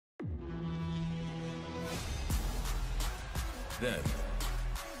then.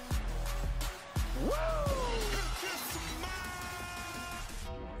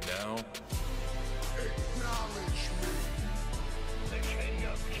 Now, acknowledge me. The king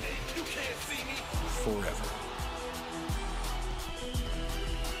of kings. You can't see me. Forever.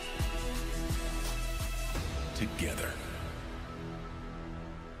 Together.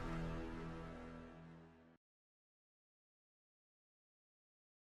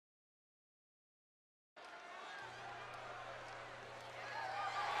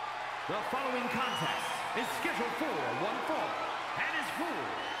 The following contest is scheduled for one fall and is for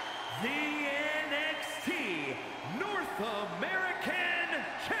the NXT North American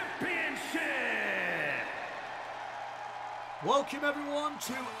Championship. Welcome everyone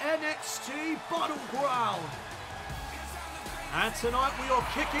to NXT Battleground. And tonight we are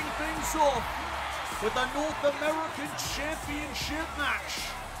kicking things off with the North American Championship match.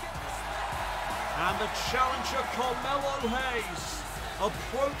 And the challenger Carmelo Hayes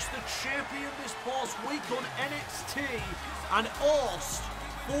approached the champion this past week on NXT and asked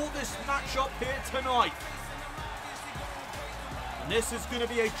for this matchup here tonight. And this is going to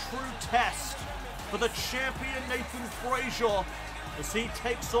be a true test for the champion Nathan Frazier as he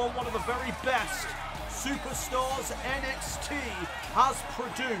takes on one of the very best superstars NXT has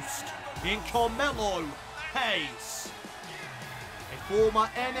produced in Carmelo Hayes, a former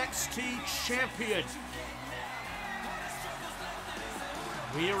NXT champion.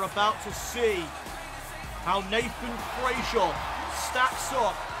 We are about to see how Nathan Frazier stacks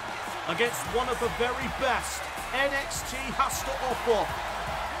up against one of the very best NXT has to offer.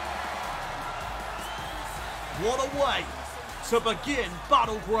 What a way to begin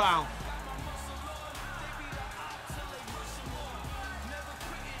Battleground.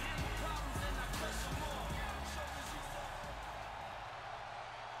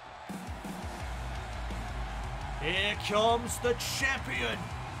 Here comes the champion.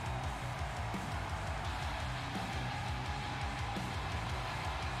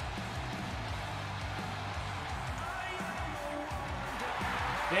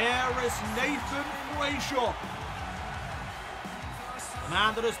 There is Nathan Frazier,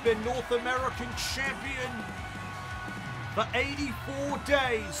 man that has been North American champion for 84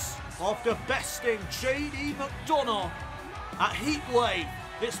 days after besting JD McDonough at Heatwave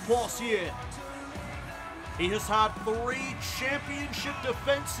this past year. He has had 3 championship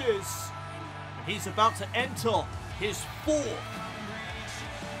defenses, and he's about to enter his 4th.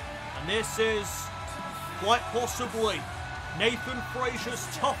 And this is quite possibly Nathan Frazier's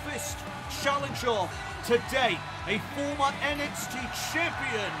toughest challenger to date. A former NXT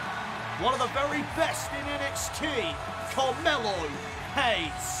champion, one of the very best in NXT, Carmelo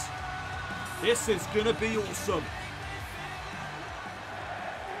Hayes. This is gonna be awesome.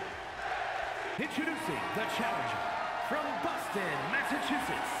 Introducing the challenger from Boston,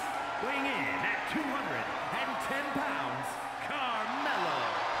 Massachusetts, weighing in at 210 pounds, Carmelo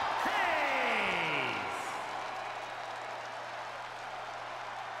Hayes.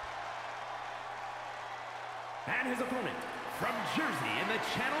 And his opponent from Jersey in the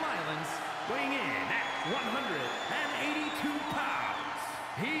Channel Islands, weighing in at 182 pounds,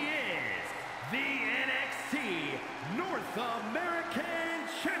 he is the NXT North American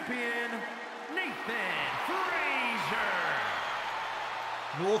Champion, Nathan Frazier.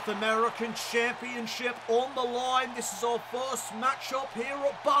 North American Championship on the line. This is our first matchup here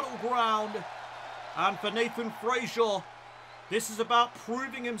at Battleground. And for Nathan Frazier, this is about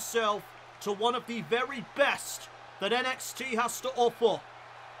proving himself to one of the very best that NXT has to offer.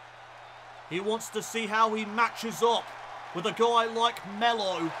 He wants to see how he matches up with a guy like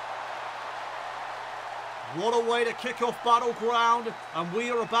Melo. What a way to kick off Battleground, and we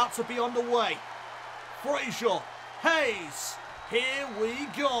are about to be underway. Frazier, Hayes, here we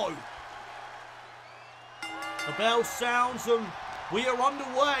go. The bell sounds and we are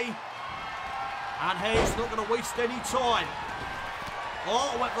underway. And Hayes not going to waste any time.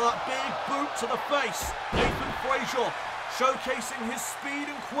 Oh, went for that big boot to the face. Nathan Frazier showcasing his speed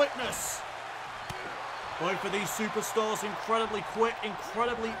and quickness. Both of these superstars incredibly quick,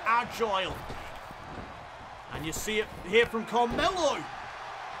 incredibly agile. And you see it here from Carmelo.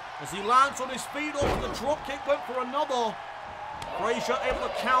 As he lands on his feet off the drop kick, went for another. Frazier able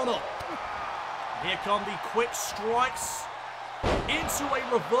to counter. Here come the quick strikes into a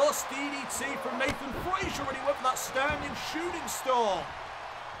reverse DDT from Nathan Frazier, and he went for that standing shooting star.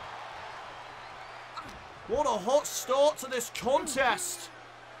 What a hot start to this contest.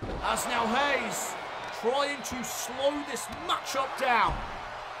 As now Hayes trying to slow this matchup down.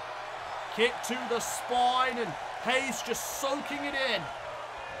 Kick to the spine and Hayes just soaking it in.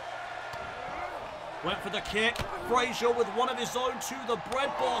 Went for the kick. Frazier with one of his own to the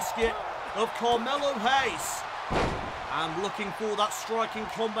breadbasket of Carmelo Hayes. And looking for that striking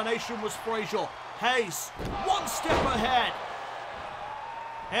combination was Frazier. Hayes, one step ahead.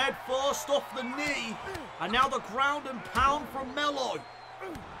 Head first off the knee. And now the ground and pound from Melo.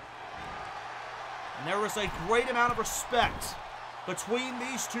 And there is a great amount of respect between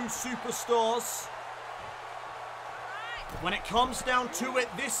these two superstars. When it comes down to it,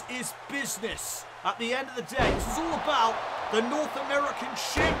 this is business. At the end of the day, this is all about the North American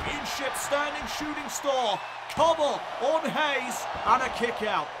Championship standing shooting star. Cover on Hayes and a kick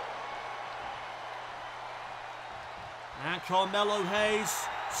out. And Carmelo Hayes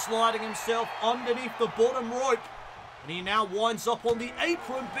sliding himself underneath the bottom rope. And he now winds up on the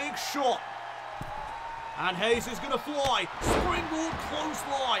apron, big shot. And Hayes is going to fly. Springboard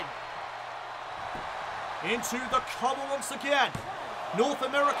clothesline. Into the cover once again. North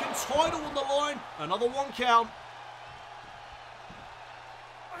American title on the line. Another one count.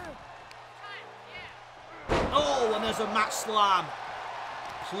 Oh, and there's a mat slam.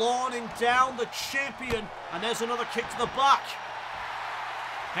 Planting down the champion. And there's another kick to the back.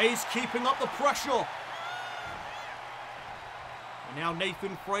 Hayes keeping up the pressure. And now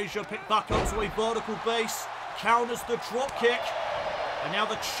Nathan Frazier picked back up to a vertical base. Counters the drop kick. And now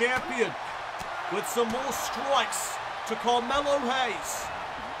the champion with some more strikes to Carmelo Hayes.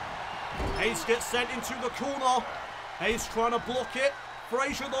 Hayes gets sent into the corner. Hayes trying to block it.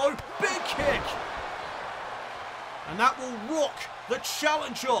 Frazier though, big kick. And that will rock the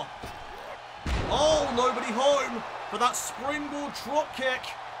challenger. Oh, nobody home for that springboard drop kick.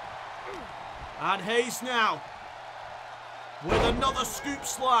 And Hayes now with another scoop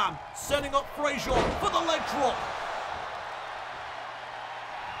slam, setting up Frazier for the leg drop.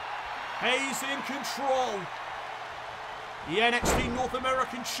 Hayes in control. The NXT North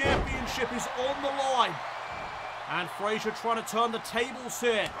American Championship is on the line. And Frazier trying to turn the tables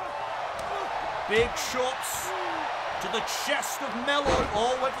here. Big shots to the chest of Melo.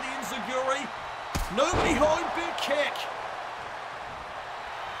 Oh, went for the enziguri. Nobody home, big kick.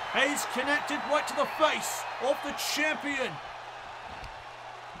 Hayes connected right to the face of the champion.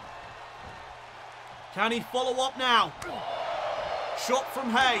 Can he follow up now? Shot from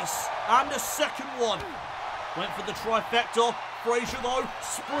Hayes. And a second one. Went for the trifecta. Frazier though,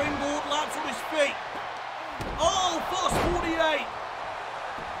 springboard, lands on his feet. Oh, first 48.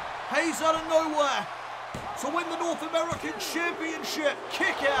 Hayes out of nowhere to win the North American Championship.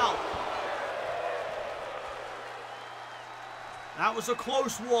 Kick out. That was a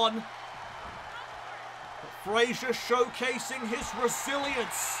close one. But Frazier showcasing his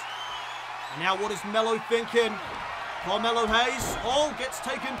resilience. And now what is Melo thinking? Carmelo Hayes, oh, gets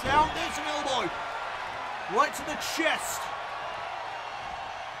taken down. There's an elbow. Right to the chest.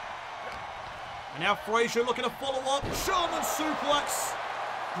 And now Frazier looking to follow up. German suplex.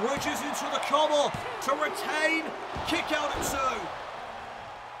 Bridges into the cover to retain. Kick out at two.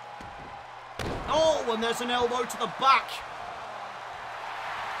 Oh, and there's an elbow to the back.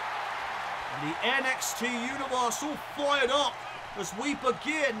 And the NXT Universe all fired up as we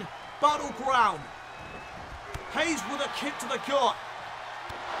begin Battleground. Hayes with a kick to the gut.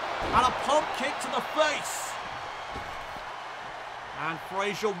 And a pump kick to the face. And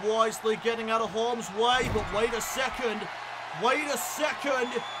Frazier wisely getting out of harm's way. But wait a second. Wait a second.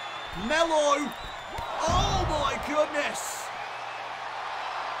 Melo. Oh my goodness.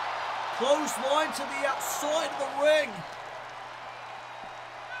 Clothesline to the outside of the ring.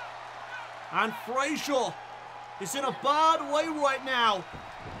 And Frazier is in a bad way right now.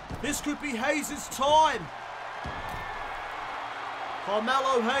 This could be Hayes' time.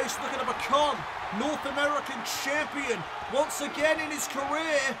 Carmelo Hayes looking to become North American champion once again in his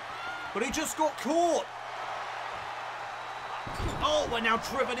career, but he just got caught. Oh, we're now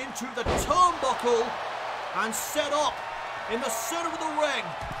driven into the turnbuckle and set up in the center of the ring.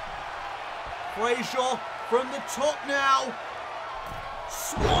 Frazier from the top now.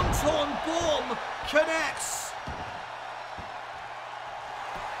 Swanton bomb connects.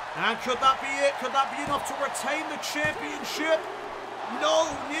 And could that be it? Could that be enough to retain the championship? No,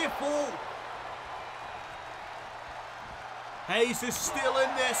 near fall. Hayes is still in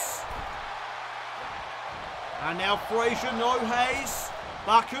this. And now Frazier, no Hayes.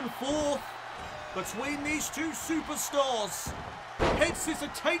 Back and forth between these two superstars. Hits is a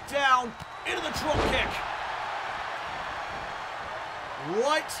takedown into the drop kick.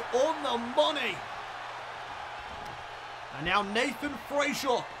 Right on the money. And now Nathan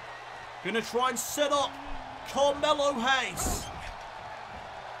Frazier going to try and set up Carmelo Hayes.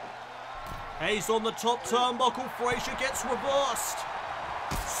 Hayes on the top turnbuckle. Frazier gets reversed.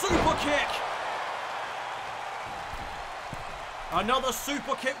 Super kick. Another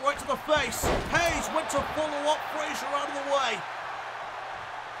super kick right to the face. Hayes went to follow up. Frazier out of the way.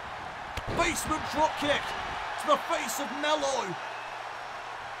 Basement drop kick to the face of Melo.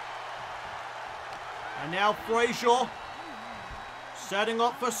 And now Frazier setting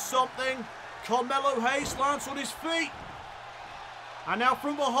up for something. Carmelo Hayes lands on his feet. And now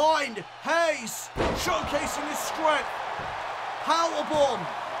from behind, Hayes showcasing his strength. Powerbomb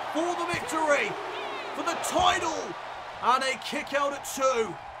for the victory, for the title. And a kick out at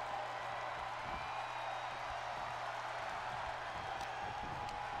 2.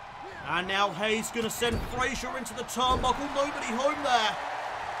 And now Hayes going to send Frazier into the turnbuckle. Nobody home there.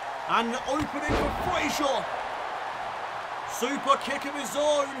 And the opening for Frazier. Super kick of his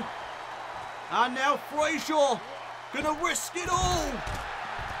own. And now Frazier going to risk it all.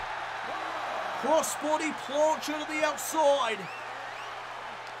 Crossbody plancher to the outside.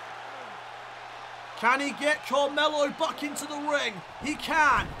 Can he get Carmelo back into the ring? He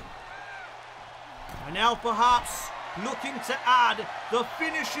can. And now perhaps looking to add the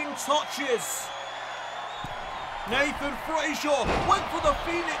finishing touches. Nathan Frazier went for the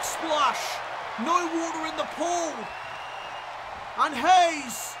Phoenix Splash. No water in the pool. And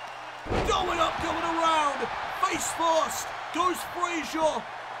Hayes going up, going around. Face first goes Frazier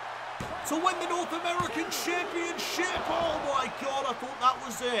to win the North American Championship. Oh my God, I thought that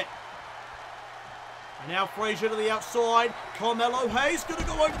was it. And now Frazier to the outside. Carmelo Hayes going to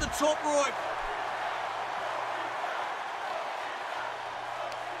go over the top rope.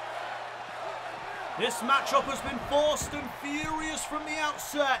 This matchup has been fast and furious from the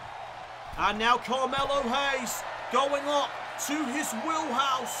outset. And now Carmelo Hayes going up to his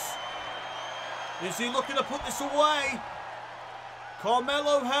wheelhouse. Is he looking to put this away?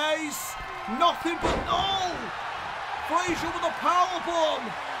 Carmelo Hayes, nothing but no! Frazier with a powerbomb.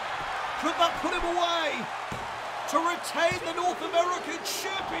 Could that put him away to retain the North American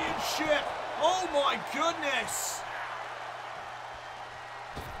Championship? Oh my goodness.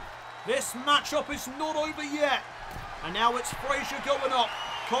 This matchup is not over yet. And now it's Frazier going up.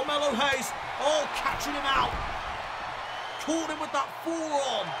 Carmelo Hayes, oh, catching him out. Caught him with that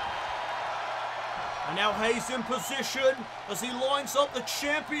forearm. And now Hayes in position as he lines up the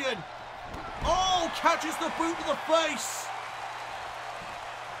champion. Oh, catches the boot to the face.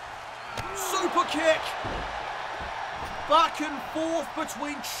 Super kick. Back and forth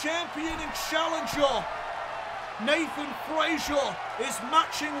between champion and challenger. Nathan Frazier is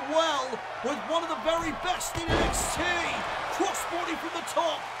matching well with one of the very best in NXT. Crossbody from the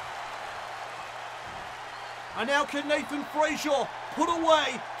top. And now can Nathan Frazier put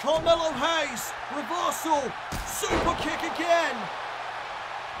away Carmelo Hayes? Reversal. Super kick again.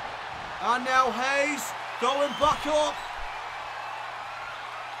 And now Hayes going back up.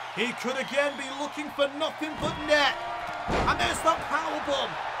 He could again be looking for nothing but net. And there's that powerbomb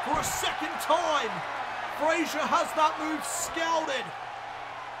for a second time. Frazier has that move scouted.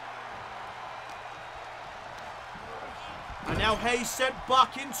 And now Hayes sent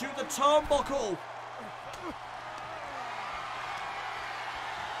back into the turnbuckle.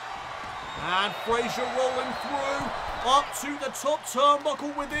 And Frazier rolling through up to the top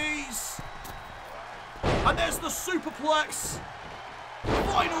turnbuckle with ease. And there's the superplex.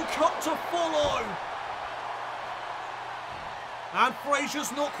 Final cut to follow. And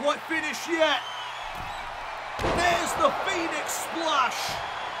Frazier's not quite finished yet. There's the Phoenix Splash.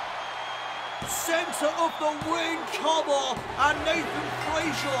 Center of the ring cover. And Nathan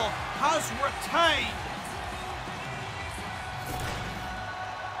Frazier has retained.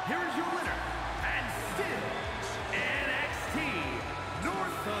 Here is your winner, and still NXT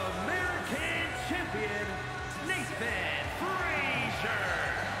North American Champion, Nathan Frazier.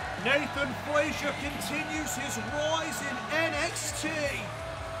 Nathan Frazier continues his rise in NXT.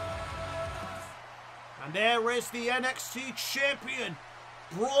 And there is the NXT Champion,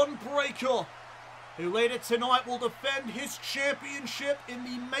 Bron Breakker, who later tonight will defend his championship in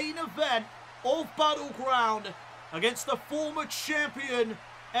the main event of Battleground against the former champion,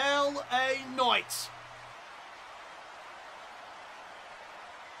 LA Knight.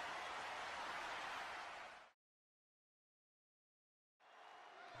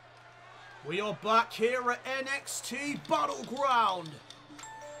 We are back here at NXT Battleground.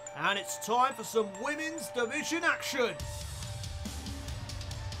 And it's time for some women's division action.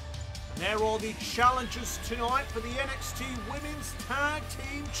 And there are the challengers tonight for the NXT Women's Tag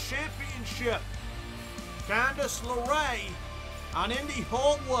Team Championship. Candice LeRae and Indi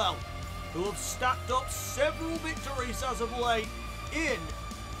Hartwell, who have stacked up several victories as of late in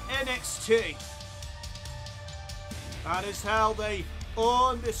NXT. That is how they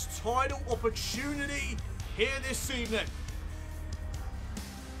earn this title opportunity here this evening.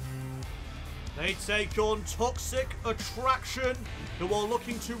 They take on Toxic Attraction, who are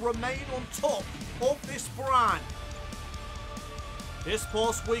looking to remain on top of this brand. This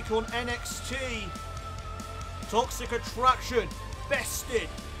past week on NXT, Toxic Attraction bested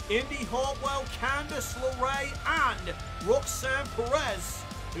Indi, Hartwell, Candice, LeRae, and Roxanne Perez,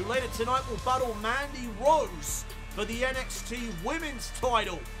 who later tonight will battle Mandy Rose for the NXT Women's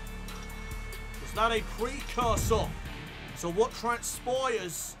title. Was that a precursor to what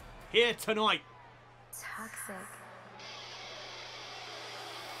transpires here tonight? Toxic.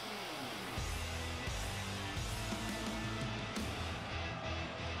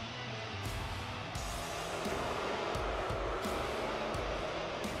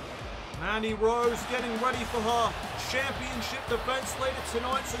 Mandy Rose getting ready for her championship defense later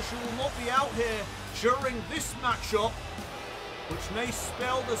tonight, so she will not be out here during this matchup, which may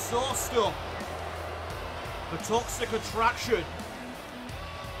spell disaster for Toxic Attraction.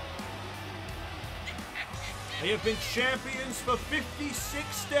 They have been champions for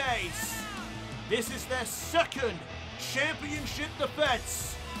 56 days. This is their second championship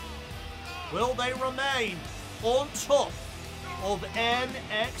defense. Will they remain on top of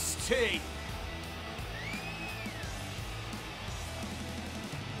NXT?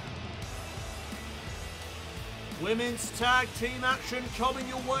 Women's tag team action coming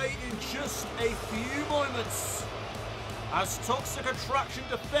your way in just a few moments as Toxic Attraction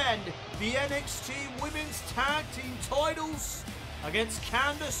defend the NXT Women's Tag Team titles against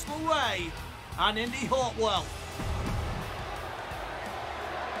Candice, LeRae, and Indi, Hartwell.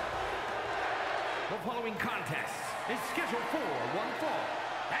 The following contest is scheduled for one fall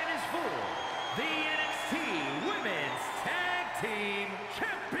and is for the NXT Women's Tag Team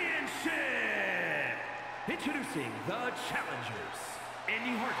Championship. Introducing the challengers,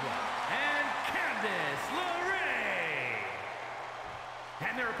 Indi, Hartwell and Candice, LeRae.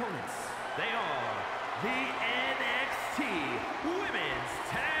 And their opponents, they are the NXT Women's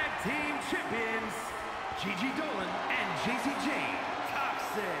Tag Team Champions, Gigi Dolan and JCJ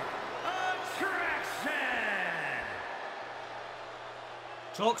Toxic Attraction.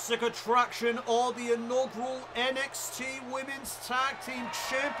 Toxic Attraction are the inaugural NXT Women's Tag Team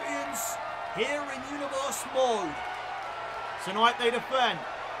Champions here in Universe Mode. Tonight they defend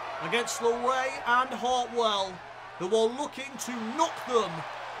against LeRae and Hartwell, who are looking to knock them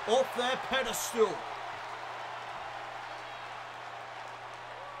off their pedestal.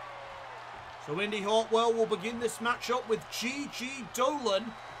 So Indi, Hartwell will begin this matchup with Gigi Dolan,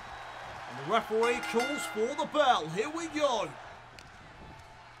 and the referee calls for the bell. Here we go.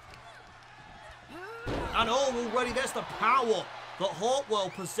 And oh, already there's the power that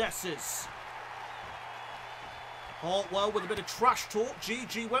Hartwell possesses. Hartwell with a bit of trash talk.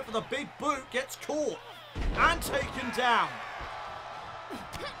 Gigi went for the big boot, gets caught and taken down.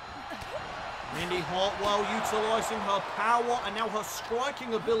 Indi, Hartwell utilising her power and now her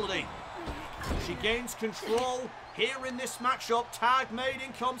striking ability. She gains control here in this matchup. Tag made,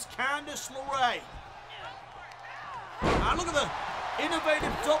 in comes Candice, LeRae. And look at the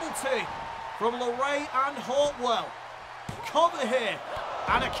innovative double team from LeRae and Hartwell. Cover here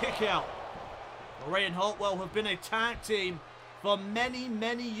and a kick out. LeRae and Hartwell have been a tag team for many,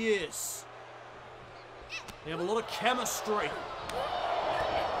 many years. They have a lot of chemistry,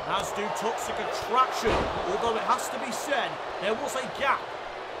 as do Toxic Attraction, although it has to be said, there was a gap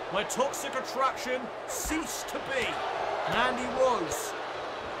where Toxic Attraction ceased to be. Mandy Rose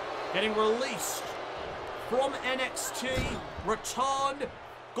getting released from NXT, returned,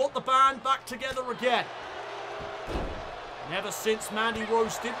 got the band back together again. And ever since Mandy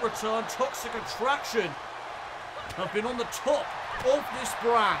Rose did return, Toxic Attraction have been on the top of this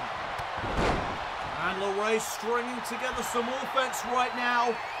brand. And LeRae stringing together some offense right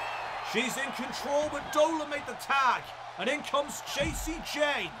now. She's in control, but Dolan made the tag. And in comes JC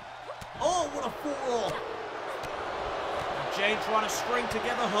Jane. Oh, what a forearm. And Jane trying to string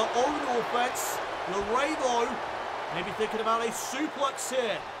together her own offense. LeRae, though, maybe thinking about a suplex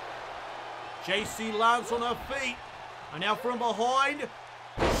here. JC lands on her feet. And now from behind,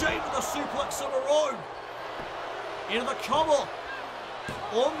 Jane with a suplex of her own. Into the cover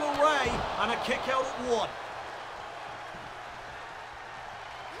on LeRae, and a kick out at one.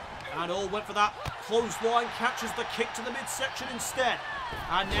 And all went for that clothesline, catches the kick to the midsection instead.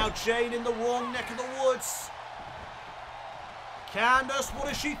 And now Jane in the wrong neck of the woods. Candice, what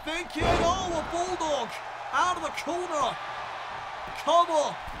is she thinking? Oh, a bulldog out of the corner.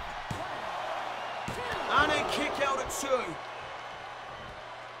 Cover. And a kick out at two.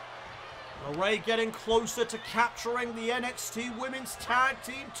 LeRae getting closer to capturing the NXT Women's Tag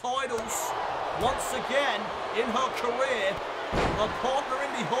Team titles. Once again in her career, her partner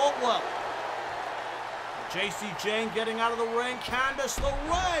Indi, Hartwell JC Jane getting out of the ring. Candice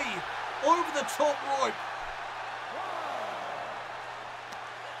LeRae over the top rope.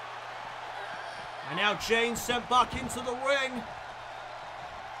 And now Jane sent back into the ring.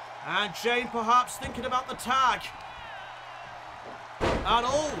 And Jane perhaps thinking about the tag. And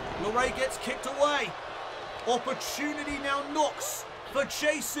oh, LeRae gets kicked away. Opportunity now knocks for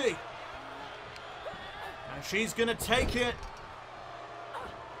JC. And she's going to take it.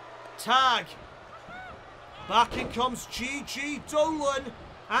 Tag. Back in comes Gigi Dolan.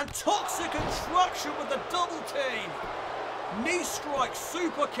 And Toxic Attraction with the double team. Knee strike,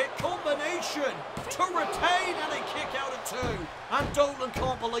 super kick combination to retain, and a kick out at 2. And Dolan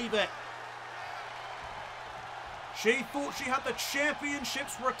can't believe it. She thought she had the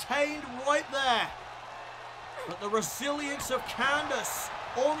championships retained right there. But the resilience of Candice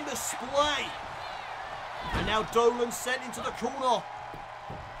on display. And now Dolan sent into the corner.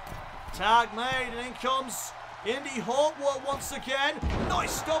 Tag made, and in comes Indi Hartwell once again.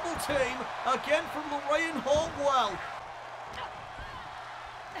 Nice double team again from LeRae and Hartwell.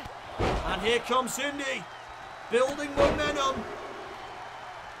 And here comes Indi, building momentum.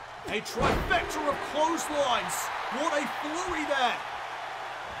 A trifecta of clotheslines. What a flurry there.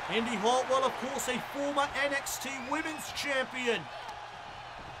 Indi Hartwell, of course, a former NXT Women's Champion.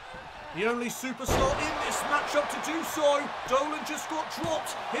 The only superstar in this matchup to do so. Dolan just got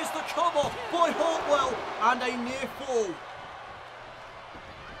dropped. Here's the cover by Hartwell, and a near fall.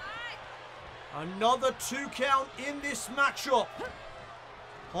 Another 2 count in this matchup.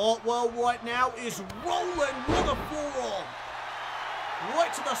 Hartwell right now is rolling with a forearm.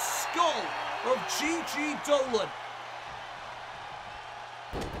 Right to the skull of Gigi Dolan.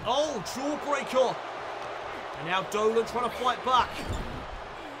 Oh, jawbreaker. And now Dolan trying to fight back.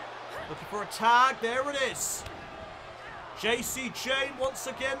 Looking for a tag. There it is. JC Jane once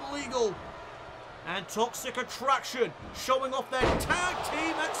again legal. And Toxic Attraction showing off their tag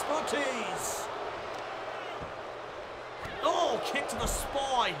team expertise. Oh, kick to the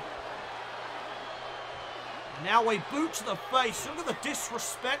spine. Now a boot to the face. Look at the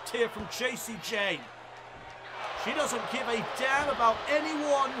disrespect here from JC Jane. She doesn't give a damn about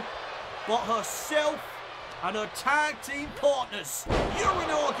anyone but herself and her tag team partners.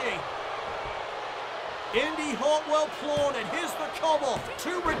 Uranagi. Indi Hartwell planted. Here's the cover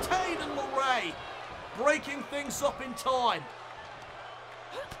to retain, and LeRae breaking things up in time.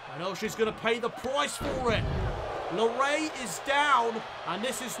 I know she's going to pay the price for it. LeRae is down, and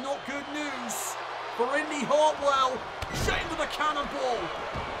this is not good news for Indi Hartwell. Shane with a cannonball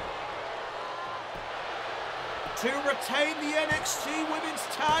to retain the NXT Women's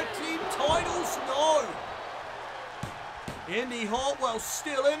Tag Team titles. No. Indi Hartwell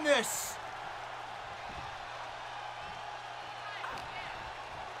still in this.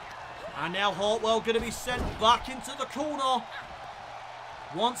 And now Hartwell going to be sent back into the corner.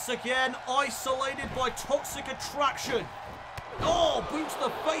 Once again, isolated by Toxic Attraction. Oh, boot to the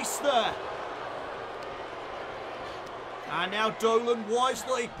face there. And now Dolan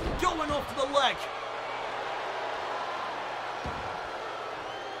wisely going off to the leg.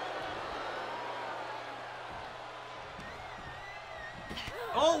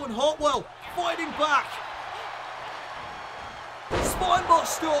 Oh, and Hartwell fighting back.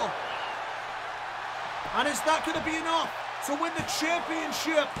 Spinebuster. And is that going to be enough to win the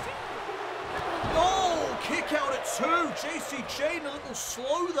championship? Oh, kick out at 2. JC Jane a little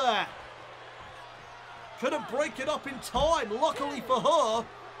slow there. Couldn't break it up in time. Luckily for her,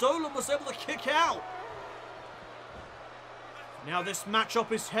 Dolan was able to kick out. Now this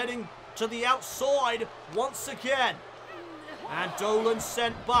matchup is heading to the outside once again. And Dolan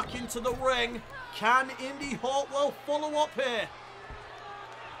sent back into the ring. Can Indi Hartwell follow up here?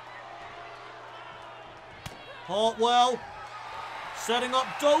 Hartwell setting up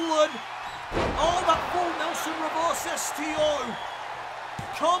Dolan. Oh, that full Nelson reverse STO.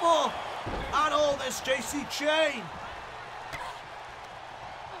 Cover. And oh, there's JC Jane.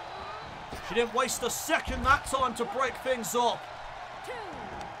 She didn't waste a second that time to break things up.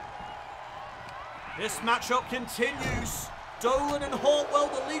 This matchup continues. Dolan and Hartwell,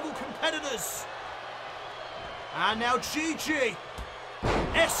 the legal competitors. And now Gigi.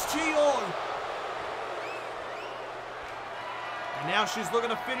 STO. And now she's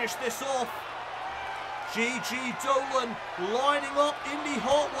looking to finish this off. Gigi Dolan lining up Indi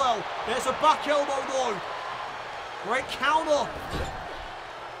Hartwell. There's a back elbow though. Great counter.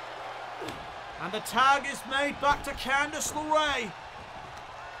 And the tag is made back to Candice LeRae.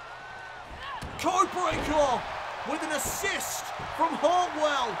 Codebreaker with an assist from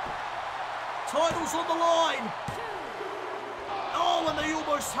Hartwell. Titles on the line. Oh, and they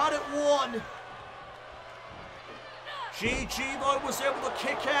almost had it won. Gigi though was able to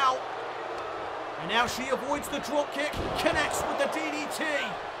kick out. And now she avoids the drop kick, connects with the DDT.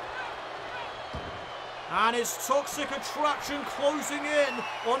 And it's Toxic Attraction closing in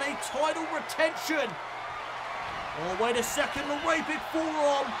on a title retention. Oh, wait a second, LeRae, big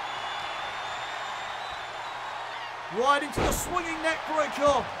forearm. Right into the swinging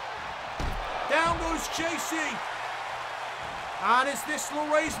neckbreaker. Down goes JC. And is this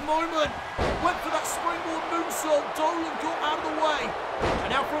LeRae's moment? Went for that springboard moonsault. Dolan got out of the way.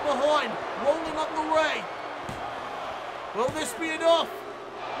 And now from behind, rolling up LeRae. Will this be enough?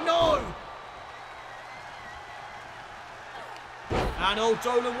 No. And old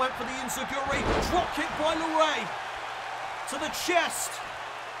Dolan went for the Enziguri. Drop kick by LeRae. To the chest.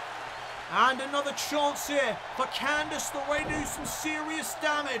 And another chance here for Candice. LeRae do some serious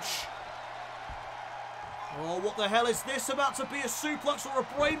damage. Oh, what the hell is this? About to be a suplex or a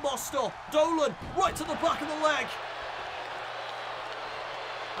brainbuster. Dolan right to the back of the leg.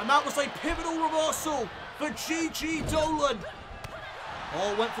 And that was a pivotal reversal for Gigi Dolan.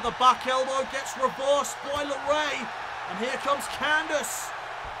 Oh, went for the back elbow. Gets reversed by LeRae. And here comes Candice.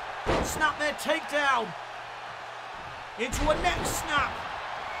 Snapmare takedown. Into a neck snap.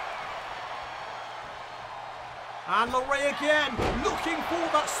 And LeRae again, looking for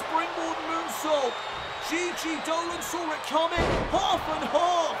that springboard moonsault. Gigi Dolan saw it coming, half and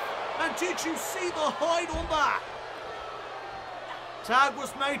half. And did you see the hide on that? Tag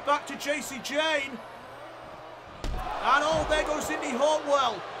was made back to JC Jane. And oh, there goes Indi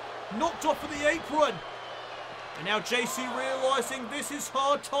Hartwell. Knocked off of the apron. And now JC realising this is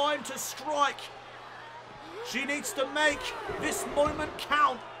her time to strike. She needs to make this moment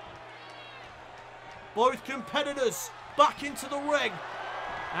count. Both competitors back into the ring.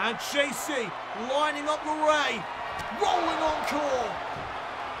 And JC lining up LeRae. Rolling encore.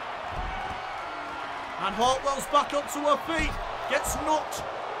 And Hartwell's back up to her feet. Gets knocked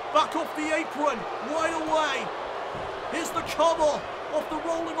back off the apron right away. Here's the cover off the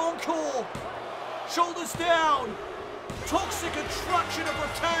rolling encore. Shoulders down. Toxic Attraction have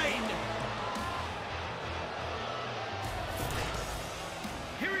retained.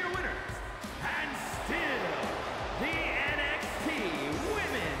 Here are your winners, and still the NXT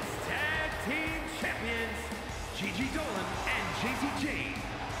Women's Tag Team Champions, Gigi Dolan and JC Jane.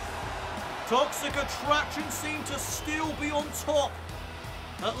 Toxic Attraction seem to still be on top,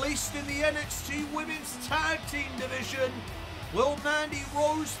 at least in the NXT Women's Tag Team division. Will Mandy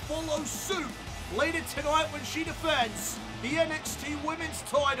Rose follow suit later tonight when she defends the NXT Women's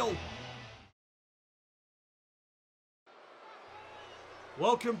title?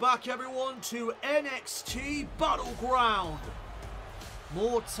 Welcome back everyone to NXT Battleground.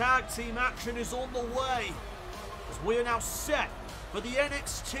 More tag team action is on the way as we are now set for the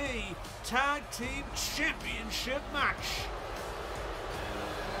NXT Tag Team Championship match.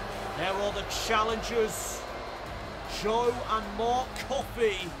 There are the challengers, Joe and Mark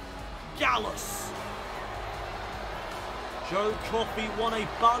Coffey, GALLUS. Joe Coffey won a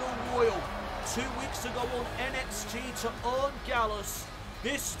Battle Royal 2 weeks ago on NXT to earn GALLUS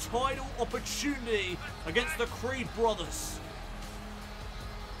this title opportunity against the Creed brothers.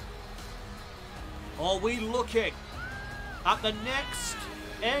 Are we looking at the next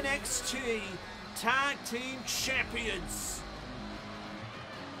NXT Tag Team Champions?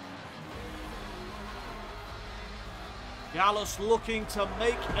 GALLUS looking to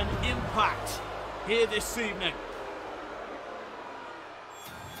make an impact here this evening.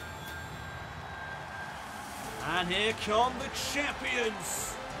 And here come the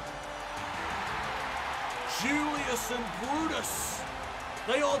champions. Julius and Brutus.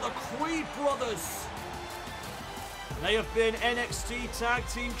 They are the Creed brothers. They have been NXT Tag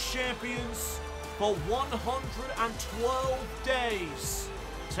Team Champions for 112 days,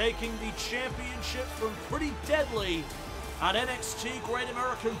 taking the championship from Pretty Deadly at NXT Great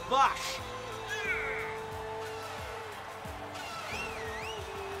American Bash.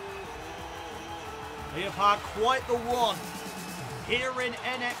 They have had quite the run. Here in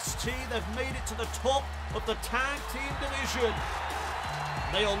NXT, they've made it to the top of the tag team division.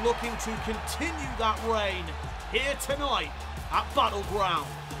 They are looking to continue that reign here tonight at Battleground.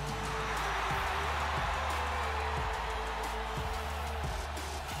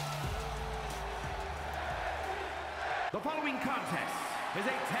 The following contest is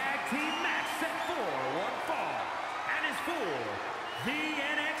a tag team match set for one fall and is for the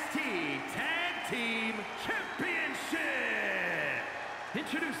NXT Tag Team Championship.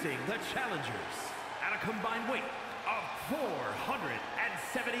 Introducing the challengers at a combined weight of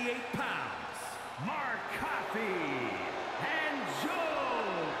 478 pounds, Mark Coffey and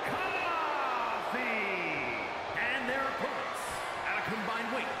Joe Coffey. And their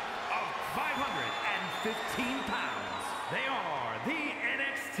 515 pounds. They are the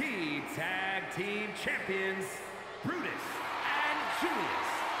NXT Tag Team Champions, Brutus and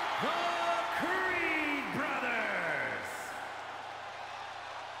Julius, the Creed Brothers.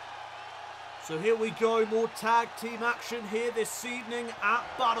 So here we go, more tag team action here this evening at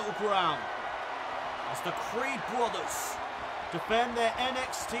Battleground. As the Creed Brothers defend their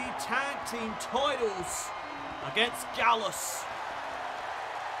NXT Tag Team titles against GALLUS.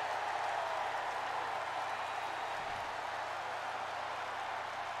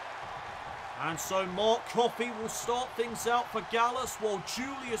 And so Mark Coffey will start things out for GALLUS, while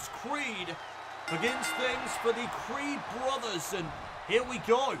Julius Creed begins things for the Creed Brothers. And here we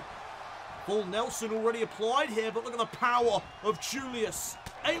go. Full Nelson already applied here, but look at the power of Julius,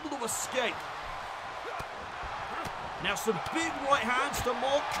 able to escape. Now some big right hands to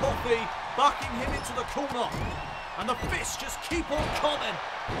Mark Coffey, backing him into the corner. And the fists just keep on coming.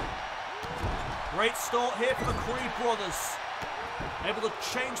 Great start here for the Creed Brothers. Able to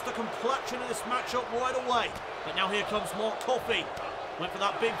change the complexion of this matchup right away. But now here comes Mark Coffey. Went for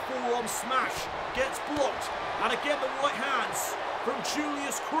that big forearm smash. Gets blocked. And again the right hands from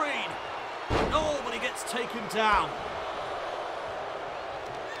Julius Creed. Oh, but he gets taken down.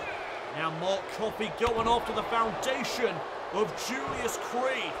 Now Mark Coffey going after the foundation of Julius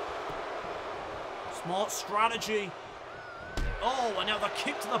Creed. Smart strategy. Oh, and now the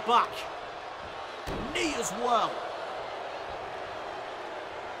kick to the back. Knee as well.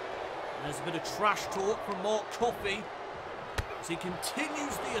 And there's a bit of trash talk from Mark Coffey as he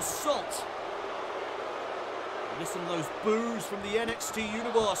continues the assault. Listen to those boos from the NXT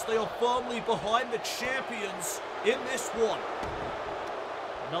universe. They are firmly behind the champions in this one.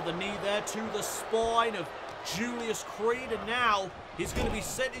 Another knee there to the spine of Julius Creed, and now he's going to be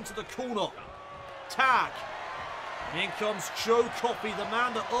sent into the corner. Tag. And in comes Joe Coffey, the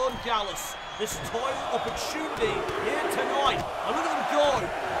man that earned GALLUS this title opportunity here tonight. And look at them go.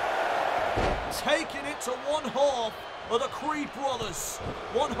 Taking it to one half of the Creed Brothers.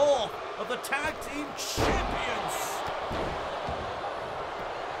 One half of the Tag Team Champions.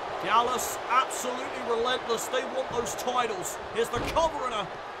 GALLUS absolutely relentless. They want those titles. Here's the cover and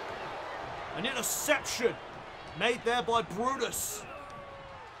an interception made there by Brutus.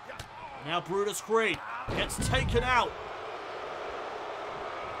 Now Brutus Creed gets taken out.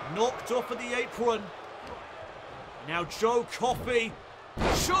 Knocked off of the apron. Now Joe Coffey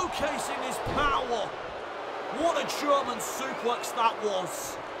showcasing his power. What a German suplex that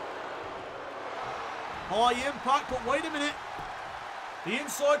was. High impact, but wait a minute. The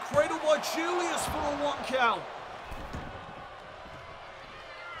inside cradle by Julius for a 1 count.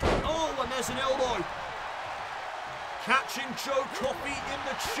 Oh, and there's an elbow. Catching Joe Coffey in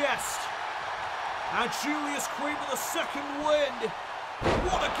the chest. And Julius Creed with a second wind.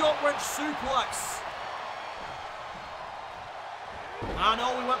 What a gut-wrench suplex. I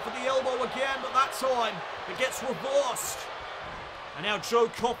know we went for the elbow again, but that time it gets reversed. And now Joe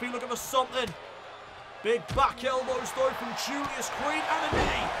Coffey looking for something. Big back elbows though from Julius Creed, and a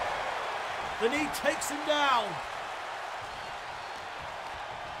knee. The knee takes him down.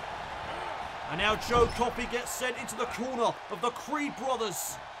 And now Joe Coffey gets sent into the corner of the Creed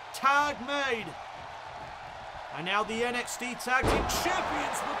Brothers. Tag made. And now the NXT Tag Team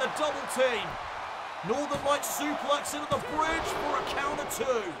Champions with the double team. Northern Light suplex into the bridge for a count of 2.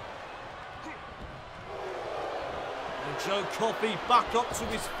 And Joe Coffey back up to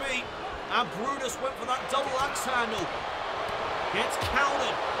his feet. And Brutus went for that double axe handle. Gets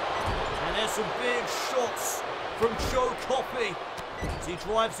counted. And there's some big shots from Joe Coffey as he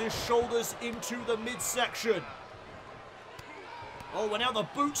drives his shoulders into the midsection. Oh, and now the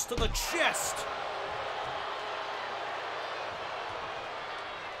boots to the chest.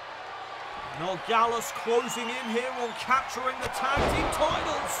 Now GALLUS closing in here on capturing the tag team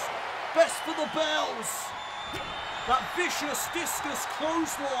titles. Best for the bells. That vicious discus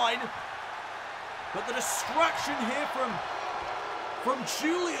clothesline. But the distraction here from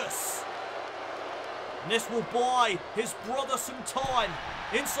Julius. And this will buy his brother some time.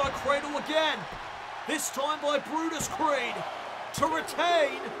 Inside cradle again. This time by Brutus Creed to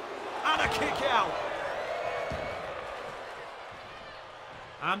retain and a kick out.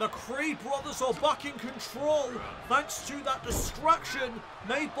 And the Creed Brothers are back in control thanks to that distraction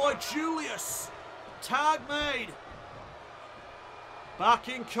made by Julius. Tag made. Back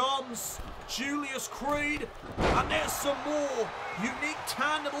in comes Julius Creed. And there's some more unique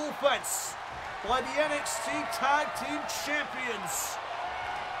tandem offense by the NXT Tag Team Champions.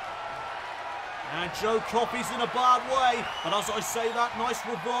 And Joe Coffey's in a bad way. But as I say that, nice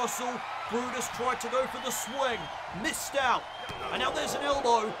reversal Brutus tried to go for the swing, missed out. And now there's an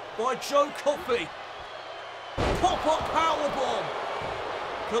elbow by Joe Coffey. Pop-up powerbomb.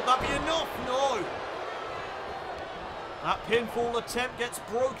 Could that be enough? No. That pinfall attempt gets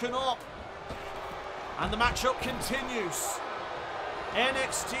broken up. And the matchup continues.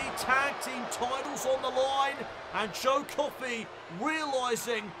 NXT Tag Team titles on the line. And Joe Coffey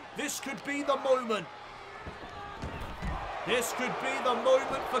realizing this could be the moment. This could be the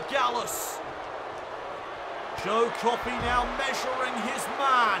moment for Gallus. Joe Coffey now measuring his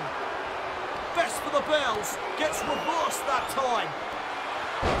man. Best for the bells. Gets reversed that time.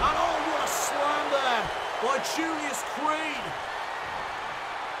 And oh, what a slam there by Julius Creed.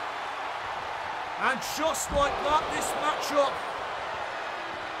 And just like that, this matchup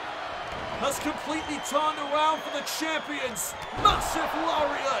has completely turned around for the champions. Massive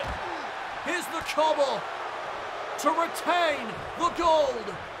lariat. Here's the cover to retain the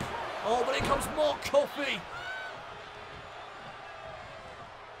gold. Oh, but here comes Mark Coffey.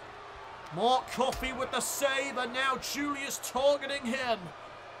 Mark Coffey with the save, and now Julius targeting him.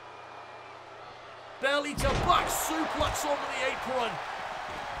 Belly to back suplex onto the apron.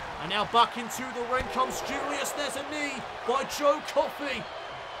 And now back into the ring comes Julius. There's a knee by Joe Coffey.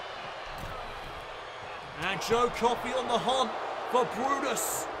 And Joe Coffey on the hunt for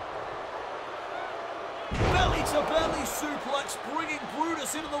Brutus. Belly to belly suplex, bringing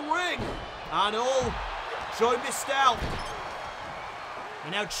Brutus into the ring. And oh, Joe missed out.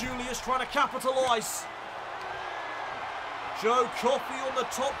 And now Julius trying to capitalize. Joe Coffey on the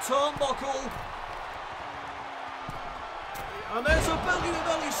top turnbuckle. And there's a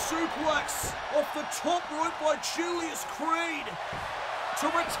belly-to-belly suplex off the top rope by Julius Creed to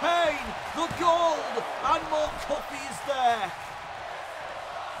retain the gold. And Mark Coffey is there.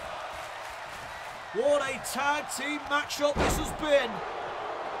 What a tag team matchup this has been.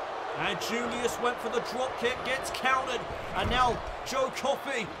 And Julius went for the drop kick, gets countered. And now Joe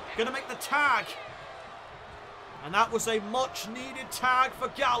Coffey going to make the tag. And that was a much needed tag for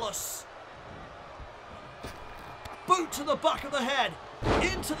Gallus. Boot to the back of the head,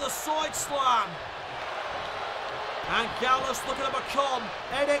 into the side slam. And Gallus looking to become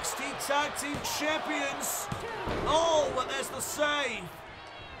NXT Tag Team Champions. Oh, but there's the save.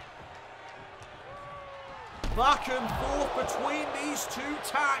 Back and forth between these two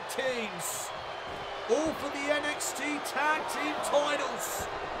tag teams. All for the NXT Tag Team titles.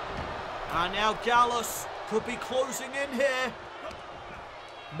 And now Gallus could be closing in here.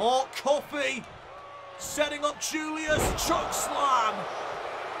 Mark Coffey setting up Julius, choke slam.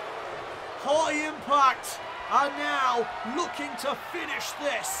 High impact. And now looking to finish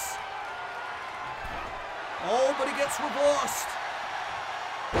this. Oh, but he gets reversed.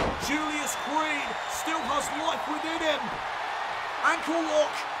 Julius Creed still has life within him. Ankle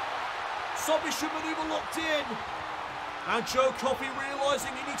lock. Submission maneuver locked in. And Joe Coffey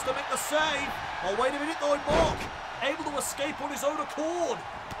realizing he needs to make the save. Oh, wait a minute though, Mark able to escape on his own accord.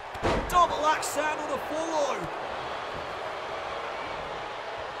 Double axe handle to follow.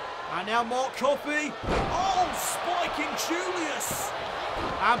 And now Mark Coffey. Oh, spiking Julius.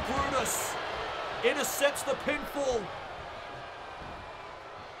 And Brutus intercepts the pinfall.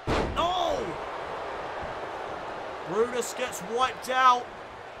 No! Brutus gets wiped out.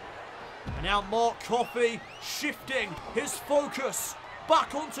 And now Mark Coffey shifting his focus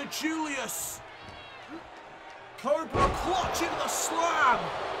back onto Julius. Cobra clutch into the slam.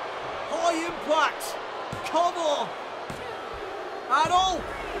 High impact. Cover. And oh,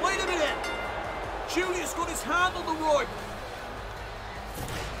 wait a minute. Julius got his hand on the rope.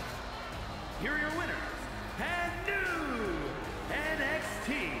 Here are your winners and new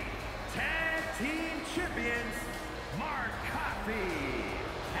NXT Tag Team Champions, Mark Coffey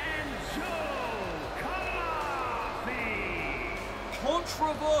and Joe Coffey.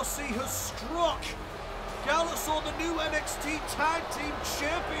 Controversy has struck. Gallus are the new NXT Tag Team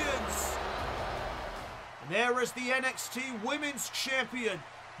Champions. And there is the NXT Women's Champion,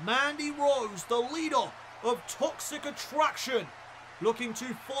 Mandy Rose, the leader of Toxic Attraction, looking to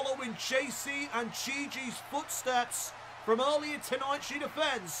follow in JC and Gigi's footsteps. From earlier tonight, she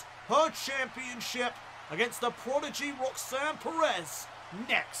defends her championship against the prodigy Roxanne Perez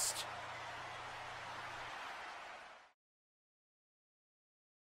next.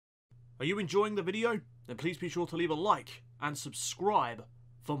 Are you enjoying the video? Then please be sure to leave a like and subscribe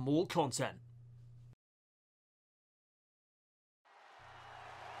for more content.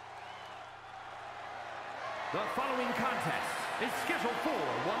 The following contest is scheduled for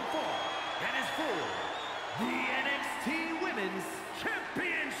one fall and is for the NXT Women's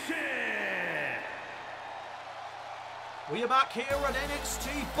Championship. We are back here at NXT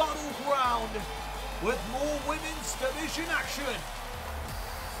Battleground with more women's division action.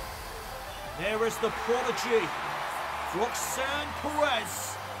 There is the prodigy, Roxanne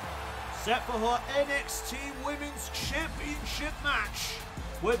Perez, set for her NXT Women's Championship match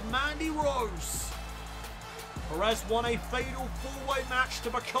with Mandy Rose. Perez won a fatal four-way match to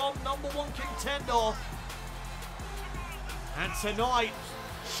become #1 contender. And tonight,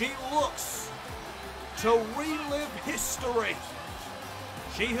 she looks to relive history.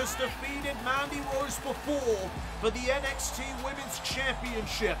 She has defeated Mandy Rose before for the NXT Women's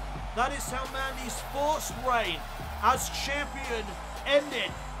Championship. That is how Mandy's first reign as champion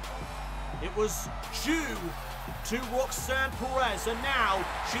ended. It was due to Roxanne Perez, and now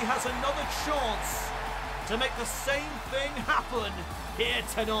she has another chance to make the same thing happen here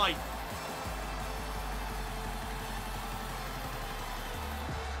tonight.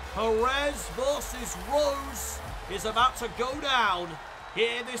 Perez versus Rose is about to go down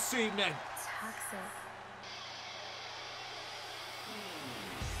here this evening. Toxic.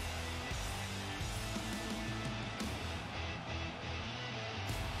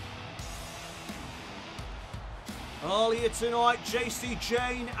 Earlier tonight, JC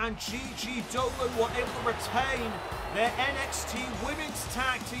Jane and Gigi Dolan were able to retain their NXT Women's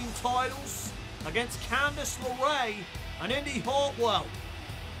Tag Team titles against Candice, LeRae and Indi Hartwell.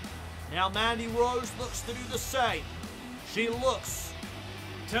 Now Mandy Rose looks to do the same. She looks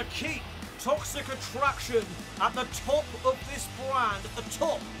to keep Toxic Attraction at the top of this brand, at the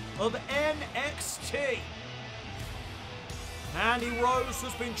top of NXT. Mandy Rose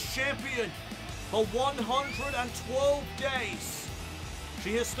has been champion for 112 days.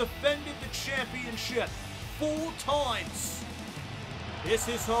 She has defended the championship 4 times. This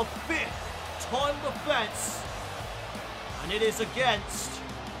is her 5th title defense, and it is against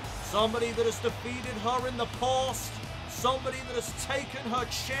somebody that has defeated her in the past, somebody that has taken her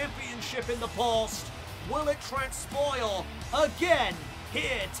championship in the past. Will it transpire again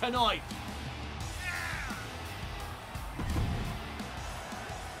here tonight?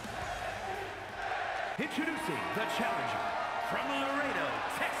 Introducing the challenger from Laredo,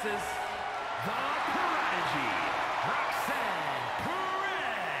 Texas, the prodigy, Roxanne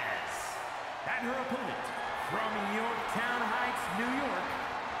Perez. And her opponent from Yorktown Heights, New York,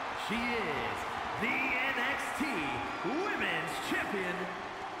 she is the NXT Women's Champion,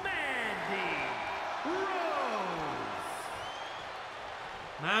 Mandy Rose.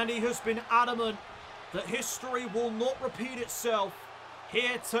 Mandy has been adamant that history will not repeat itself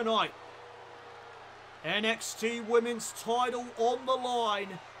here tonight. NXT Women's title on the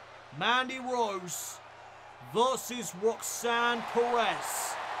line. Mandy Rose versus Roxanne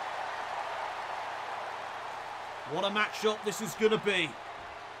Perez. What a matchup this is going to be.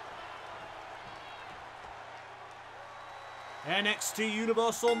 NXT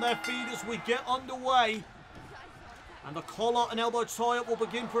Universe on their feet as we get underway. And the collar and elbow tie-up will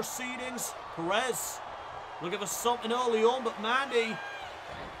begin proceedings. Perez looking for something early on, but Mandy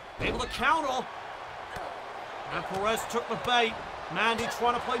able to counter. And Perez took the bait. Mandy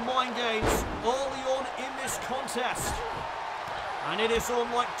trying to play mind games early on in this contest. And it is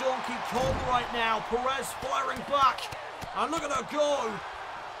on like Donkey Kong right now. Perez firing back. And look at her go.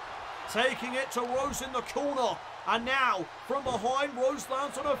 Taking it to Rose in the corner. And now, from behind, Rose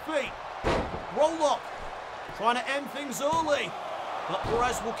lands on her feet. Roll up. Trying to end things early. But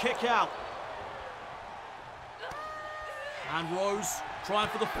Perez will kick out. And Rose trying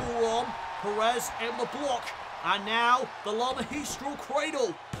for the forearm. Perez able to block. And now, the La Magistral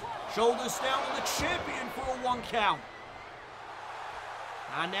Cradle. Shoulders down on the champion for a 1 count.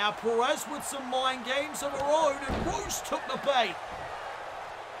 And now Perez with some mind games of her own, and Rose took the bait.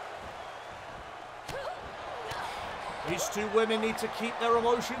 These two women need to keep their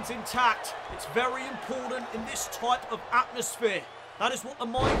emotions intact. It's very important in this type of atmosphere. That is what the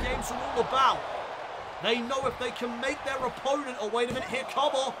mind games are all about. They know if they can make their opponent, oh wait a minute here,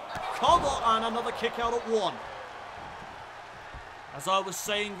 cover, and another kick out at 1. As I was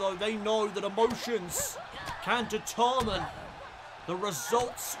saying though, they know that emotions can determine the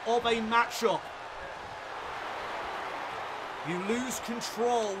results of a matchup. You lose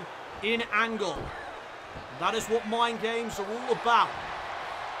control in anger. That is what mind games are all about.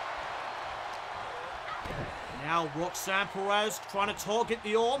 Now Roxanne Perez trying to target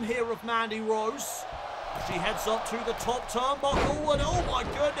the arm here of Mandy Rose. She heads up to the top turnbuckle, and oh my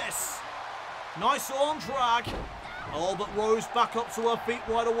goodness. Nice arm drag. Oh, but Rose back up to her feet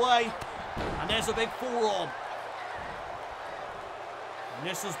right away. And there's a big forearm. And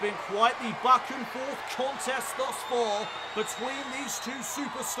this has been quite the back and forth contest thus far between these two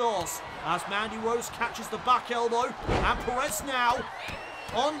superstars. As Mandy Rose catches the back elbow, and Perez now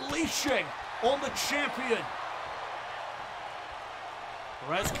unleashing on the champion.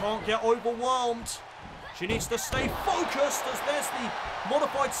 Perez can't get overwhelmed. She needs to stay focused as there's the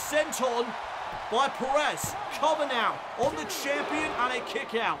modified senton by Perez. Cover now on the champion and a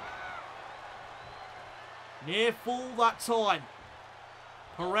kick out. Near fall that time.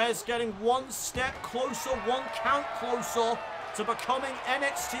 Perez getting one step closer, one count closer to becoming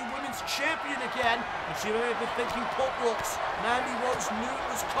NXT Women's Champion again. And she may have been thinking pop rocks. Mandy Rose knew it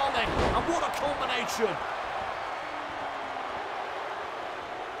was coming. And what a combination.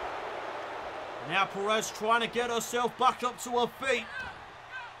 Now Perez trying to get herself back up to her feet.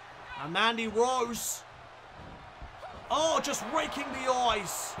 And Mandy Rose, just raking the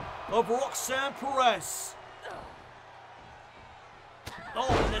eyes of Roxanne Perez.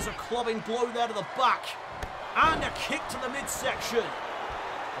 And there's a clubbing blow there to the back. And a kick to the midsection.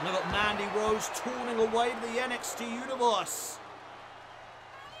 And they've got Mandy Rose turning away to the NXT Universe.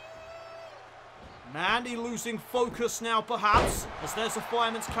 Mandy losing focus now, perhaps, as there's a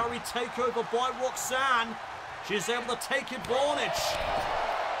fireman's carry takeover by Roxanne. She's able to take advantage.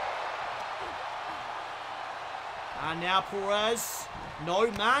 And now Perez.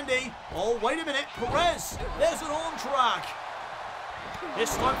 No, Mandy. Oh, wait a minute. Perez. There's an arm drag.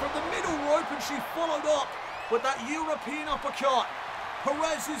 This time from the middle rope, and she followed up with that European uppercut.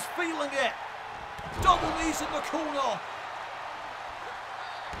 Perez is feeling it. Double knees in the corner.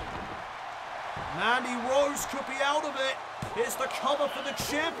 Mandy Rose could be out of it. Here's the cover for the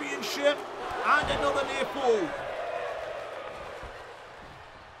championship. And another near fall.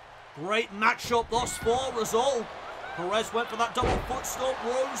 Great matchup thus far as all. Perez went for that double foot stomp.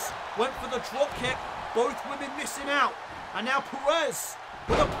 Rose went for the drop kick. Both women missing out. And now Perez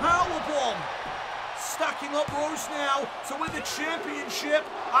with a power bomb. Stacking up Rose now to win the championship.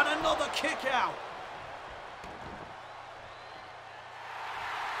 And another kick out.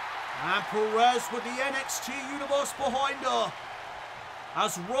 And Perez with the NXT Universe behind her.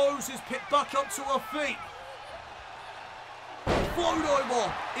 As Rose is picked back up to her feet. Float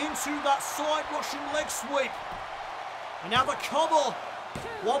over into that side Russian leg sweep. And now the cover.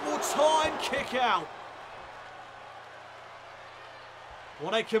 One more time, kick out.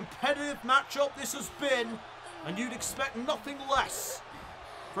 What a competitive matchup this has been. And you'd expect nothing less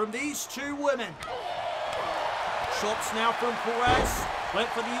from these two women. Shots now from Perez. Went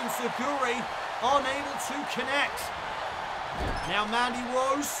for the Enziguri. Unable to connect. Now Mandy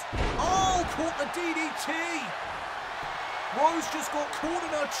Rose. Caught the DDT. Rose just got caught in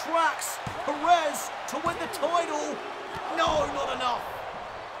her tracks. Perez to win the title. No, not enough.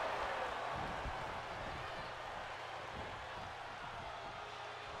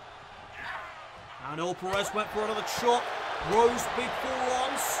 And Perez went for another chop. Rose big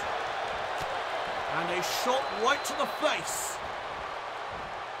forearms. And a shot right to the face.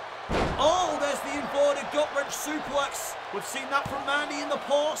 There's the inverted gut wrench suplex. We've seen that from Mandy in the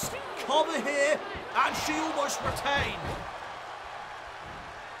past. Cover here, and she almost retained.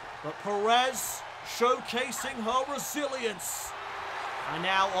 But Perez showcasing her resilience. And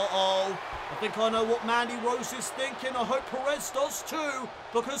now, I think I know what Mandy Rose is thinking. I hope Perez does too,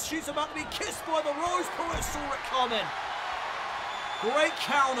 because she's about to be kissed by the Rose. Perez saw it coming. Great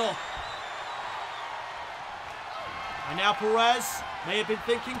counter. And now Perez may have been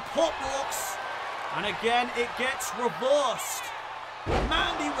thinking pop rocks. And again, it gets reversed.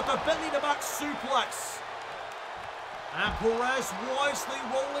 Mandy with the belly to back suplex. And Perez wisely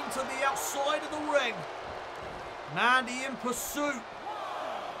rolling to the outside of the ring. Mandy in pursuit.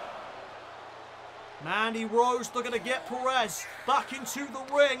 Mandy Rose looking to get Perez back into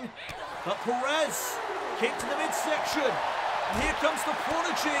the ring. But Perez kick to the midsection. And here comes the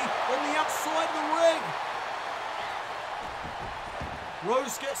Prodigy on the outside of the ring.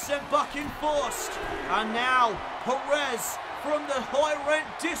 Rose gets sent back in first. And now Perez from the high rent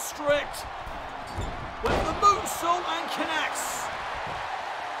district with the moonsault and connects.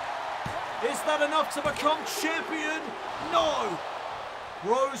 Is that enough to become champion? No.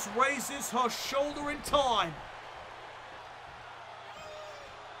 Rose raises her shoulder in time.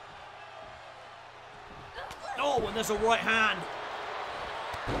 And there's a right hand.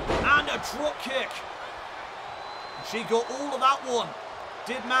 And a drop kick. She got all of that one.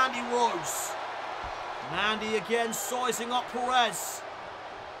 Did Mandy Rose. Mandy again sizing up Perez.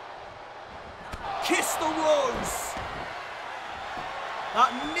 Kiss the Rose.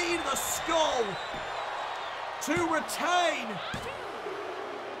 That knee to the skull. To retain.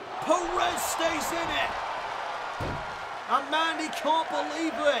 Perez stays in it. And Mandy can't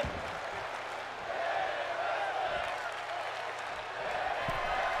believe it.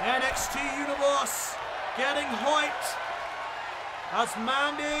 NXT Universe getting hyped. As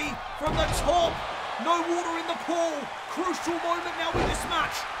Mandy from the top. No water in the pool. Crucial moment now in this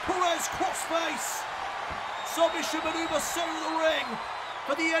match. Perez crossface. Submission maneuver center of the ring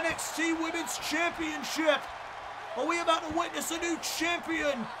for the NXT Women's Championship. Are we about to witness a new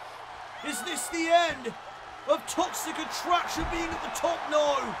champion? Is this the end of Toxic Attraction being at the top?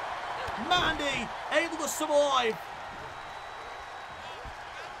 No. Mandy able to survive.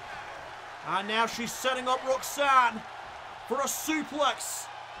 And now she's setting up Roxanne for a suplex.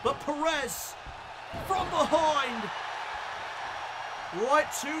 But Perez from behind.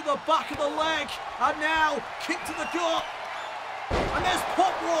 Right to the back of the leg. And now kick to the gut. And there's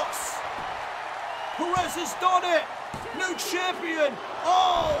Pop Rocks. Perez has done it. New champion.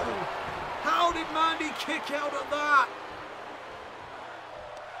 Oh! How did Mandy kick out of that?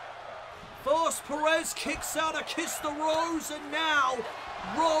 First Perez kicks out a Kiss the Rose, and now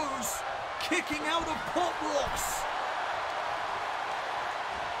Rose kicking out of Pop Rocks.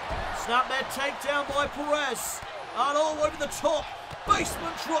 Snapmare takedown by Perez. And all over the top.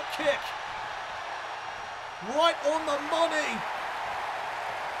 Basement drop kick. Right on the money.